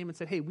church came and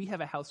said, hey, we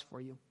have a house for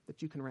you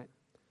that you can rent.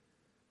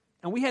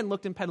 And we hadn't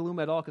looked in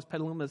Petaluma at all because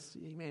Petaluma's,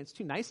 it's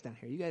too nice down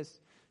here. You guys,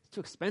 it's too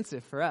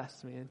expensive for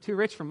us, man. Too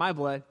rich for my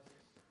blood.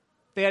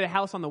 They had a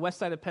house on the west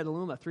side of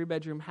Petaluma, a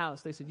 3-bedroom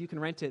house. They said, you can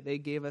rent it. They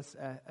gave us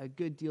a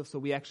good deal, so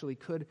we actually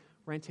could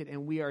rent it,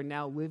 and we are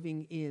now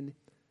living in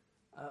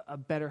a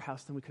better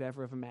house than we could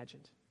ever have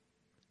imagined.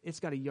 It's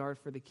got a yard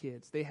for the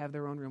kids. They have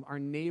their own room. Our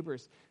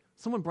neighbors,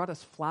 someone brought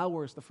us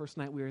flowers the first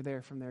night we were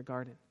there from their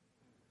garden.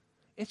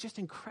 It's just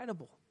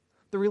incredible.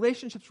 The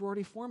relationships we're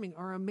already forming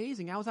are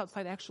amazing. I was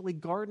outside actually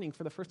gardening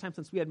for the first time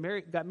since we got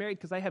married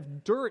because I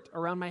have dirt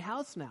around my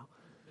house now.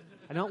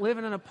 I don't live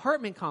in an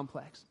apartment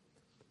complex.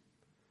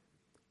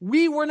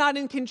 We were not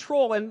in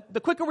control, and the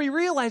quicker we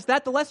realized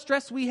that, the less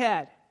stress we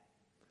had.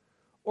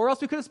 Or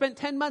else we could have spent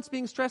 10 months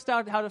being stressed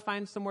out how to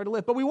find somewhere to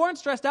live. But we weren't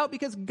stressed out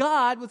because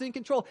God was in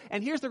control.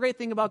 And here's the great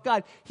thing about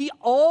God. He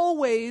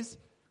always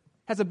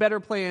has a better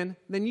plan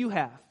than you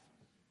have.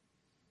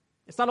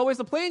 It's not always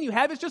the plan you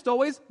have. It's just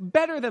always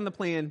better than the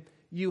plan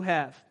you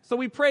have. So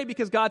we pray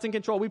because God's in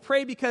control. We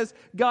pray because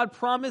God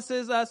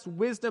promises us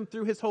wisdom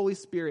through his Holy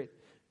Spirit.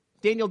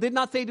 Daniel did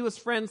not say to his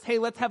friends, hey,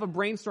 let's have a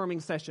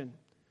brainstorming session.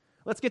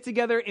 Let's get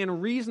together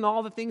and reason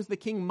all the things the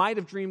king might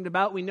have dreamed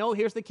about. We know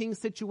here's the king's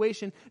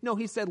situation. No,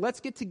 he said,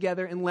 let's get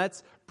together and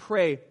let's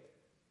pray.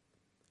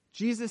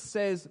 Jesus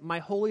says, my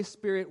Holy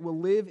Spirit will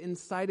live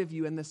inside of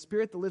you, and the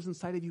Spirit that lives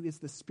inside of you is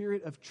the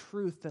Spirit of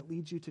truth that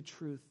leads you to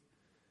truth.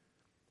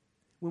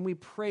 When we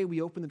pray,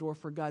 we open the door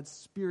for God's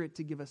Spirit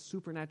to give us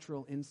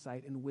supernatural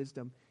insight and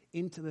wisdom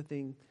into the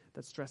thing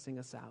that's stressing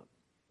us out.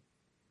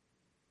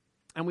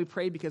 And we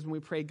pray because when we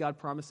pray, God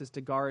promises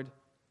to guard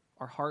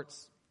our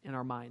hearts and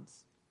our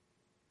minds.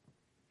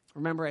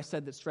 Remember, I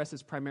said that stress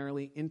is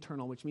primarily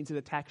internal, which means it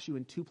attacks you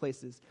in two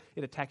places.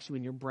 It attacks you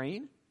in your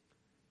brain,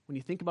 when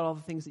you think about all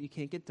the things that you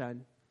can't get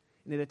done,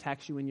 and it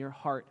attacks you in your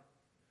heart,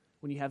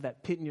 when you have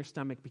that pit in your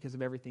stomach because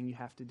of everything you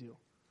have to do.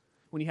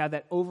 When you have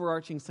that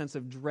overarching sense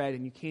of dread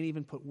and you can't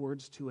even put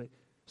words to it.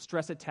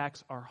 Stress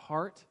attacks our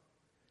heart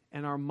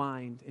and our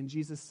mind. And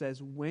Jesus says,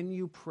 when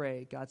you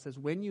pray, God says,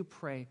 when you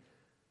pray,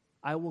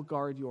 I will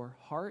guard your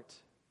heart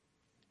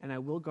and I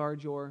will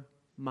guard your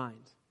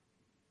mind.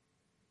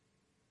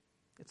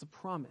 It's a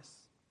promise.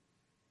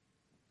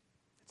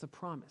 It's a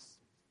promise.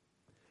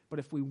 But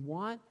if we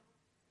want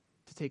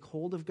to take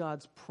hold of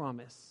God's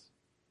promise,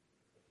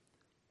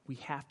 we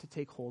have to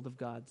take hold of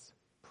God's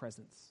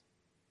presence.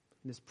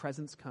 And his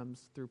presence comes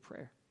through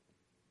prayer.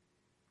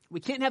 We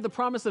can't have the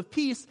promise of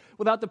peace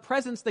without the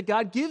presence that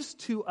God gives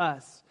to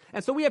us.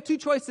 And so we have two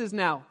choices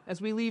now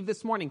as we leave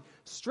this morning.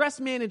 Stress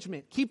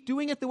management. Keep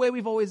doing it the way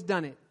we've always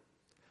done it.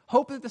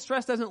 Hope that the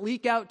stress doesn't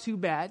leak out too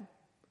bad.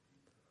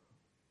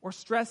 Or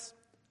stress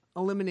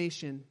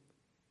elimination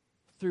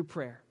through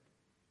prayer.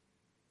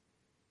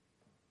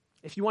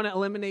 If you want to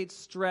eliminate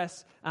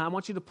stress, I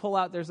want you to pull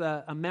out, there's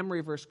a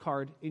memory verse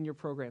card in your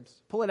programs.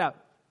 Pull it out.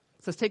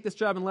 It says, take this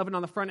job and love it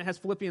on the front. It has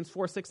Philippians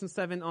 4, 6, and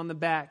 7 on the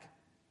back.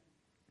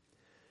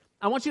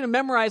 I want you to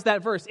memorize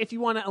that verse if you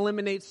want to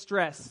eliminate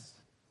stress.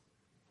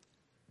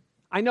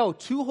 I know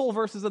 2 whole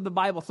verses of the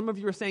Bible. Some of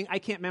you are saying, I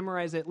can't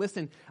memorize it.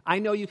 Listen, I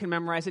know you can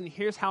memorize it, and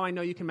here's how I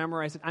know you can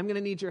memorize it. I'm going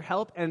to need your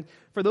help, and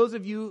for those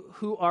of you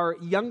who are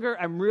younger,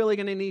 I'm really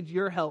going to need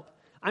your help.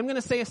 I'm going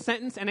to say a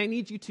sentence, and I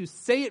need you to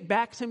say it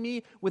back to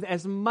me with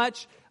as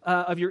much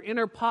of your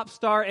inner pop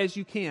star as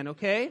you can,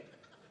 okay?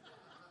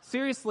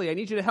 Seriously, I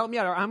need you to help me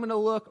out, or I'm going to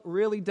look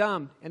really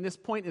dumb, and this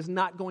point is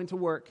not going to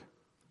work,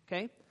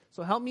 okay?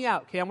 So help me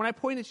out, okay? And when I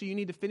point at you, you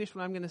need to finish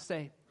what I'm going to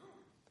say.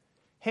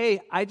 Hey,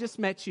 I just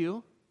met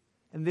you,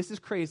 and this is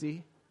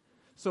crazy.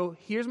 So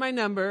here's my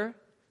number.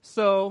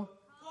 So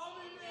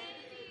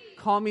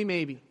call me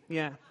maybe.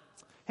 Yeah.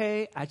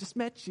 Hey, I just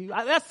met you.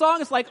 That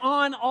song is like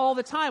on all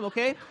the time,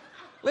 okay?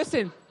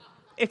 Listen,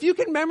 if you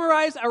can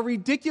memorize a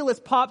ridiculous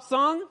pop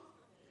song,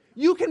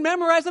 you can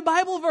memorize a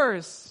Bible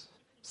verse.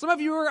 Some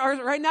of you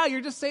are right now, you're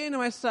just saying to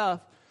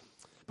myself,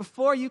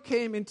 before you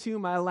came into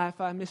my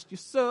life, I missed you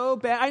so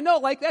bad. I know,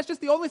 like, that's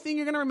just the only thing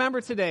you're going to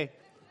remember today.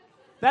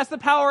 That's the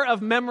power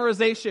of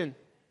memorization.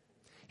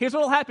 Here's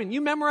what will happen.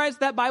 You memorize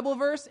that Bible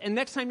verse, and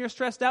next time you're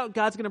stressed out,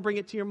 God's going to bring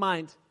it to your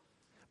mind.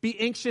 Be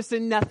anxious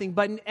in nothing,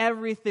 but in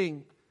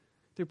everything.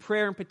 Through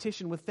prayer and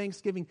petition with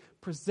thanksgiving,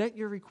 present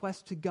your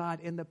request to God,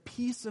 and the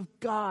peace of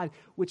God,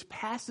 which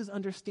passes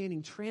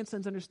understanding,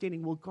 transcends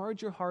understanding, will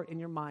guard your heart and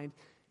your mind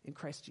in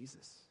Christ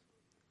Jesus.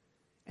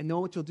 And know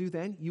what you'll do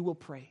then? You will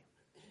pray.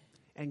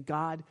 And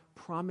God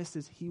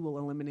promises he will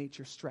eliminate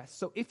your stress.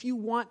 So if you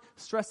want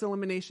stress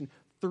elimination,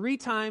 3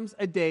 times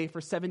a day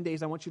for 7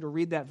 days, I want you to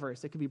read that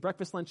verse. It could be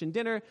breakfast, lunch, and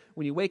dinner,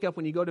 when you wake up,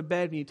 when you go to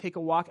bed, when you take a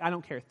walk, I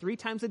don't care. 3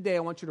 times a day, I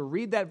want you to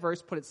read that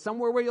verse, put it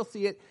somewhere where you'll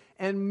see it,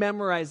 and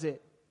memorize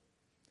it.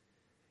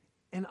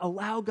 And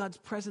allow God's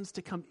presence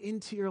to come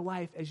into your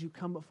life as you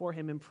come before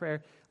him in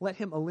prayer. Let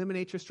him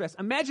eliminate your stress.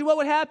 Imagine what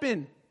would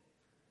happen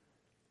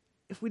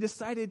if we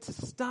decided to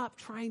stop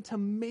trying to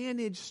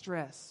manage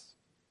stress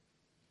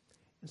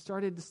and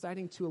started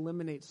deciding to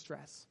eliminate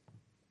stress.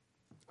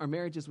 Our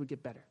marriages would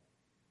get better.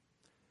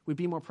 We'd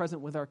be more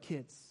present with our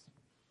kids.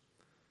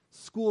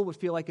 School would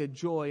feel like a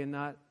joy and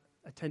not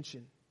a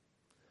tension.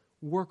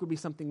 Work would be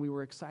something we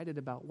were excited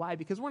about. Why?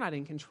 Because we're not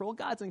in control.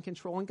 God's in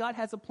control, and God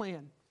has a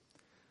plan.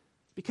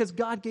 Because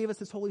God gave us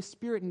his Holy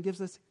Spirit and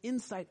gives us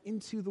insight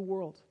into the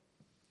world.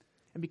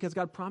 And because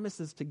God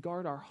promises to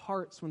guard our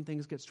hearts when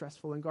things get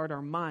stressful and guard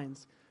our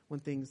minds when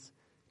things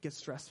get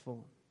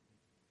stressful.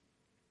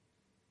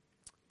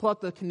 Pull out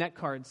the Connect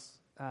cards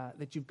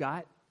that you've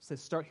got. It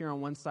says start here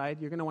on one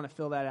side. You're going to want to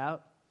fill that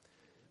out.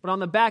 But on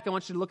the back, I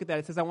want you to look at that.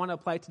 It says, I want to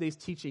apply today's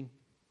teaching.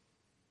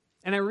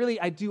 And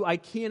I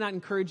cannot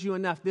encourage you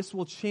enough. This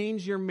will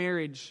change your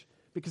marriage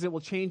because it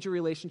will change your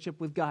relationship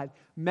with God.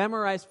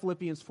 Memorize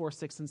Philippians 4,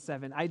 6, and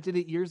 7. I did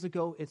it years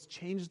ago. It's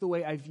changed the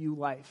way I view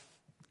life.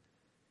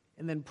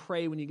 and then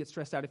pray when you get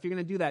stressed out. If you're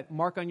going to do that,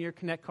 mark on your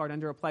Connect card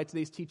under Apply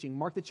Today's Teaching.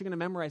 Mark that you're going to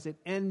memorize it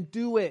and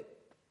do it.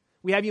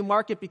 We have you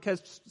mark it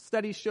because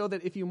studies show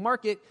that if you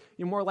mark it,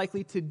 you're more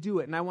likely to do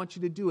it. And I want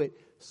you to do it,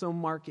 so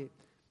mark it.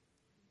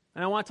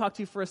 And I want to talk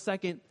to you for a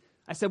second.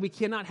 I said we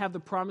cannot have the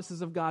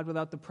promises of God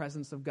without the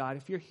presence of God.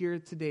 If you're here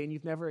today and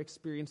you've never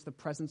experienced the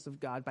presence of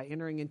God by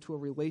entering into a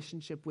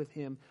relationship with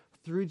Him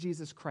through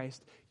Jesus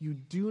Christ, you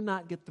do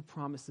not get the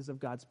promises of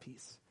God's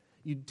peace.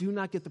 You do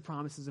not get the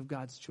promises of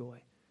God's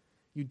joy.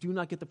 You do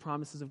not get the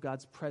promises of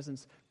God's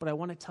presence. But I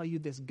want to tell you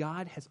this.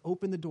 God has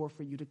opened the door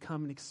for you to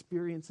come and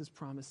experience His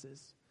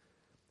promises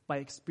by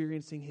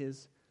experiencing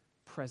His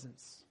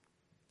presence.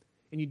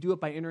 And you do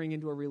it by entering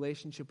into a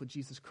relationship with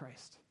Jesus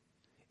Christ.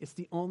 It's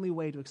the only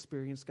way to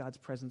experience God's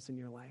presence in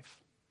your life.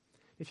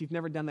 If you've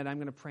never done that, I'm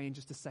going to pray in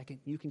just a second.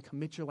 You can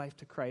commit your life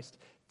to Christ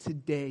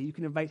today. You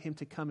can invite Him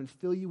to come and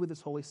fill you with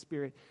His Holy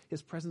Spirit,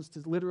 His presence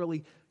to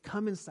literally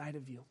come inside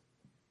of you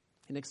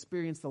and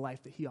experience the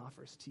life that He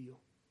offers to you.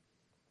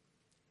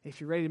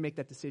 If you're ready to make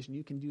that decision,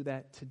 you can do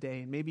that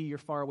today. And maybe you're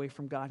far away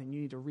from God and you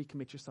need to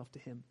recommit yourself to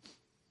Him.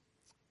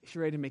 If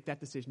you're ready to make that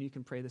decision, you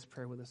can pray this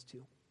prayer with us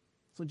too.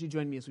 So would you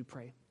join me as we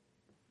pray?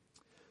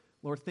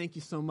 Lord, thank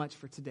you so much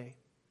for today.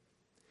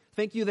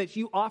 Thank you that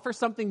you offer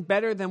something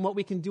better than what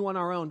we can do on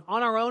our own.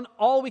 On our own,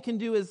 all we can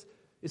do is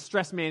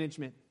stress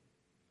management.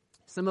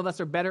 Some of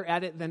us are better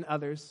at it than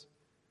others,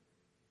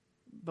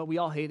 but we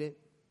all hate it.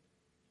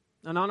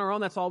 And on our own,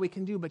 that's all we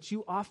can do. But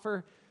you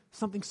offer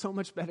something so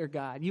much better,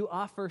 God. You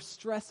offer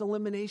stress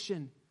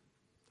elimination,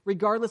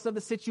 regardless of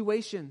the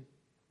situation.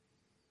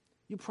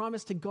 You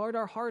promise to guard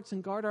our hearts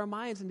and guard our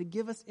minds and to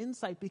give us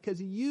insight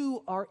because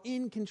you are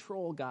in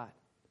control, God.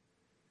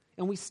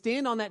 And we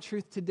stand on that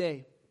truth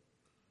today.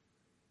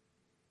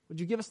 Would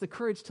you give us the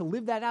courage to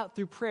live that out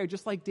through prayer,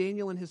 just like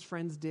Daniel and his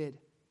friends did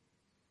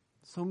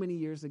so many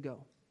years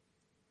ago?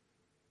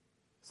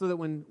 So that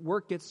when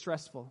work gets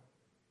stressful,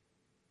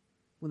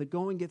 when the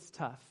going gets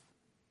tough,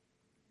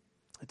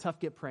 the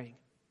tough get praying.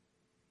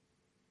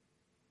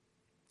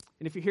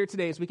 And if you're here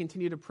today as we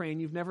continue to pray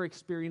and you've never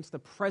experienced the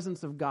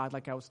presence of God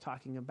like I was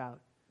talking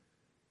about,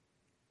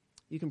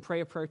 you can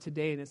pray a prayer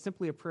today, and it's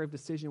simply a prayer of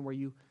decision where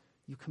you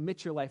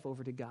commit your life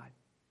over to God.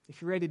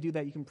 If you're ready to do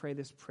that, you can pray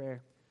this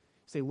prayer.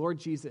 Say, Lord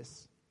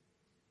Jesus,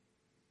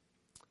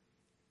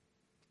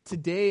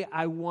 today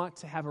I want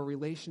to have a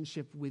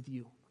relationship with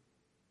you.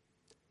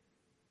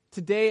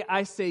 Today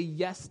I say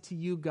yes to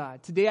you,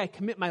 God. Today I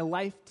commit my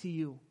life to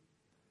you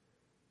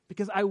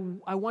because I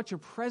want your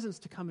presence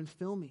to come and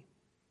fill me.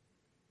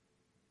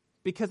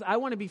 Because I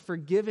want to be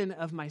forgiven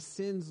of my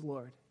sins,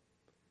 Lord.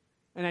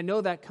 And I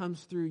know that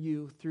comes through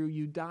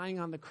you dying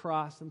on the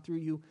cross and through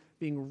you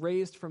being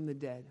raised from the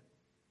dead.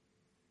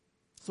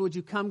 So would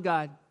you come,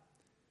 God?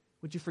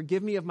 Would you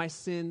forgive me of my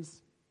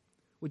sins?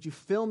 Would you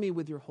fill me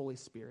with your Holy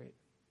Spirit?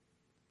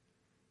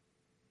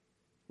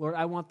 Lord,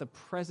 I want the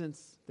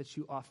presence that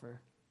you offer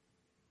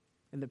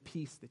and the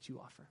peace that you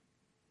offer.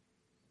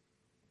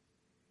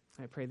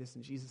 I pray this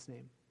in Jesus'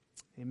 name.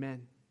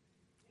 Amen.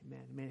 Amen.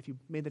 Amen. If you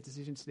made that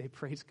decision today,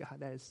 praise God.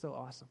 That is so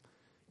awesome.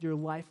 Your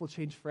life will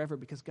change forever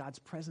because God's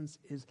presence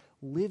is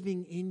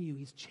living in you.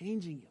 He's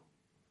changing you.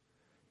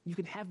 You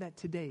can have that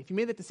today. If you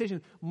made that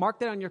decision, mark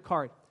that on your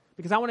card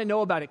because I want to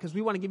know about it because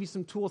we want to give you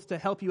some tools to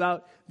help you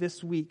out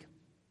this week.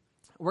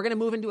 We're going to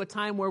move into a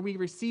time where we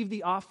receive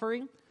the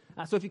offering.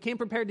 So if you came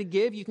prepared to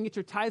give, you can get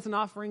your tithes and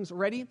offerings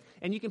ready,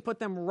 and you can put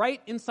them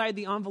right inside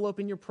the envelope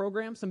in your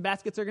program. Some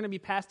baskets are going to be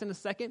passed in a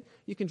second.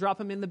 You can drop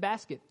them in the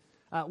basket.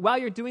 While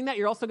you're doing that,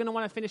 you're also going to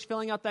want to finish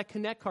filling out that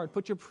Connect card.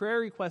 Put your prayer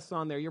requests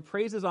on there, your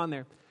praises on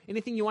there.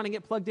 Anything you want to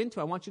get plugged into,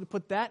 I want you to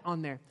put that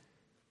on there.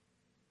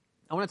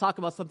 I want to talk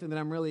about something that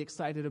I'm really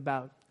excited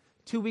about.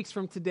 2 weeks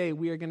from today,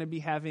 we are going to be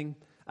having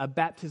a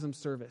baptism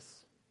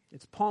service.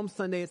 It's Palm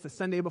Sunday. It's the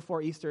Sunday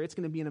before Easter. It's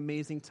going to be an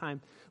amazing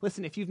time.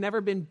 Listen, if you've never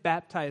been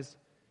baptized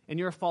and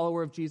you're a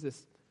follower of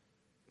Jesus,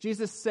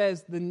 Jesus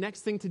says the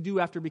next thing to do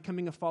after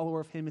becoming a follower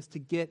of Him is to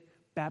get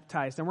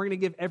baptized. And we're going to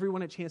give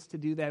everyone a chance to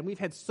do that. And we've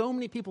had so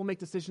many people make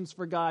decisions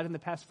for God in the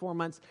past 4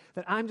 months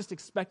that I'm just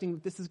expecting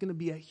that this is going to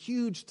be a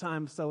huge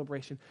time of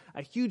celebration,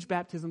 a huge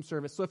baptism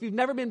service. So if you've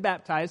never been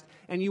baptized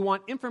and you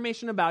want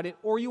information about it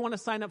or you want to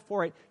sign up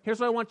for it, here's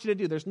what I want you to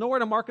do. There's nowhere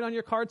to mark it on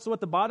your card. So at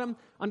the bottom,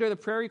 under the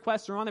prayer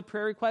requests or on the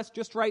prayer request,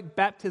 just write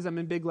baptism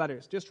in big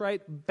letters. Just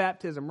write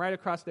baptism right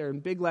across there in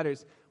big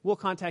letters. We'll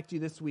contact you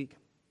this week.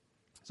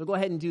 So go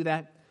ahead and do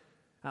that.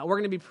 We're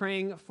going to be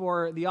praying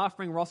for the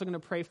offering. We're also going to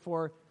pray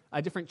for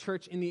a different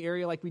church in the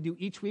area like we do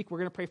each week. We're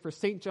going to pray for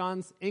St.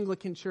 John's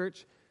Anglican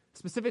Church,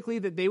 specifically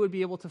that they would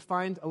be able to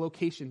find a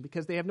location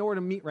because they have nowhere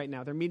to meet right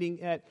now. They're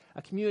meeting at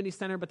a community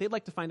center, but they'd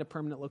like to find a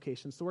permanent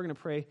location. So we're going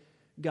to pray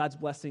God's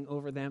blessing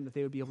over them that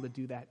they would be able to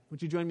do that.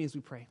 Would you join me as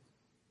we pray?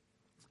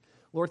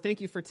 Lord,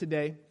 thank you for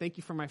today. Thank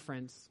you for my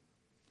friends.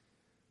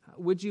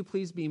 Would you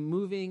please be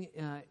moving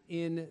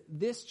in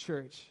this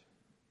church,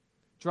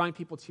 drawing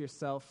people to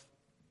yourself.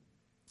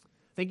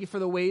 Thank you for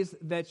the ways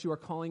that you are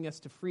calling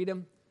us to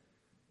freedom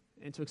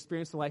and to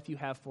experience the life you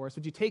have for us.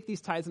 Would you take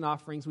these tithes and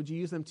offerings, would you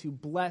use them to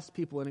bless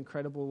people in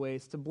incredible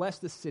ways, to bless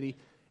this city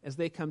as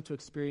they come to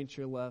experience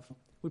your love.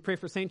 We pray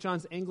for St.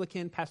 John's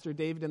Anglican, Pastor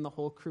David and the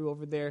whole crew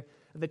over there,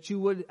 that you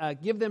would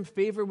give them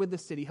favor with the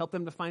city, help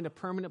them to find a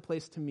permanent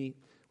place to meet.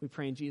 We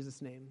pray in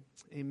Jesus' name.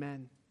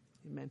 Amen.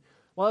 Amen.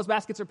 While those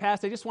baskets are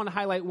passed, I just want to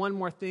highlight one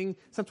more thing.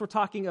 Since we're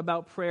talking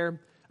about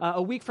prayer,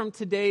 a week from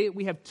today,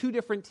 we have 2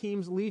 different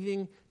teams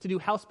leaving to do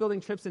house building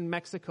trips in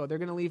Mexico. They're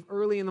going to leave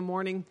early in the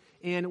morning,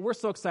 and we're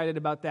so excited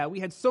about that. We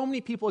had so many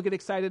people get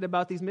excited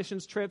about these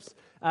missions trips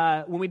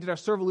when we did our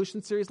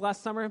Servolution series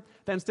last summer,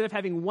 that instead of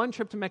having 1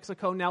 trip to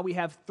Mexico, now we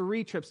have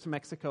 3 trips to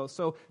Mexico.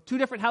 So 2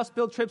 different house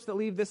build trips that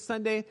leave this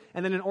Sunday,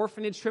 and then an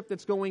orphanage trip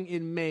that's going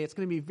in May. It's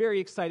going to be very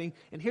exciting,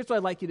 and here's what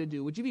I'd like you to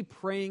do. Would you be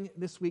praying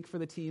this week for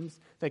the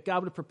teams, that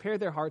God would prepare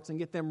their hearts and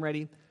get them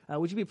ready?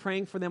 Would you be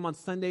praying for them on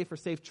Sunday for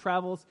safe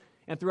travels?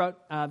 And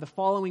throughout the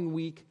following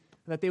week,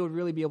 that they would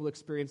really be able to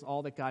experience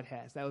all that God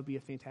has. That would be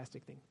a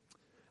fantastic thing.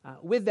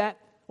 With that,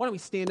 why don't we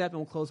stand up and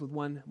we'll close with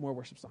one more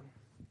worship song.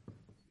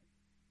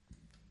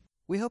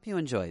 We hope you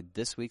enjoyed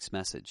this week's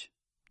message.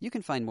 You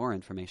can find more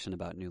information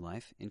about New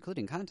Life,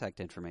 including contact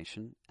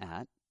information,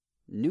 at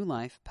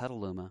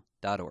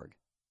newlifepetaluma.org.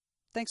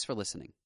 Thanks for listening.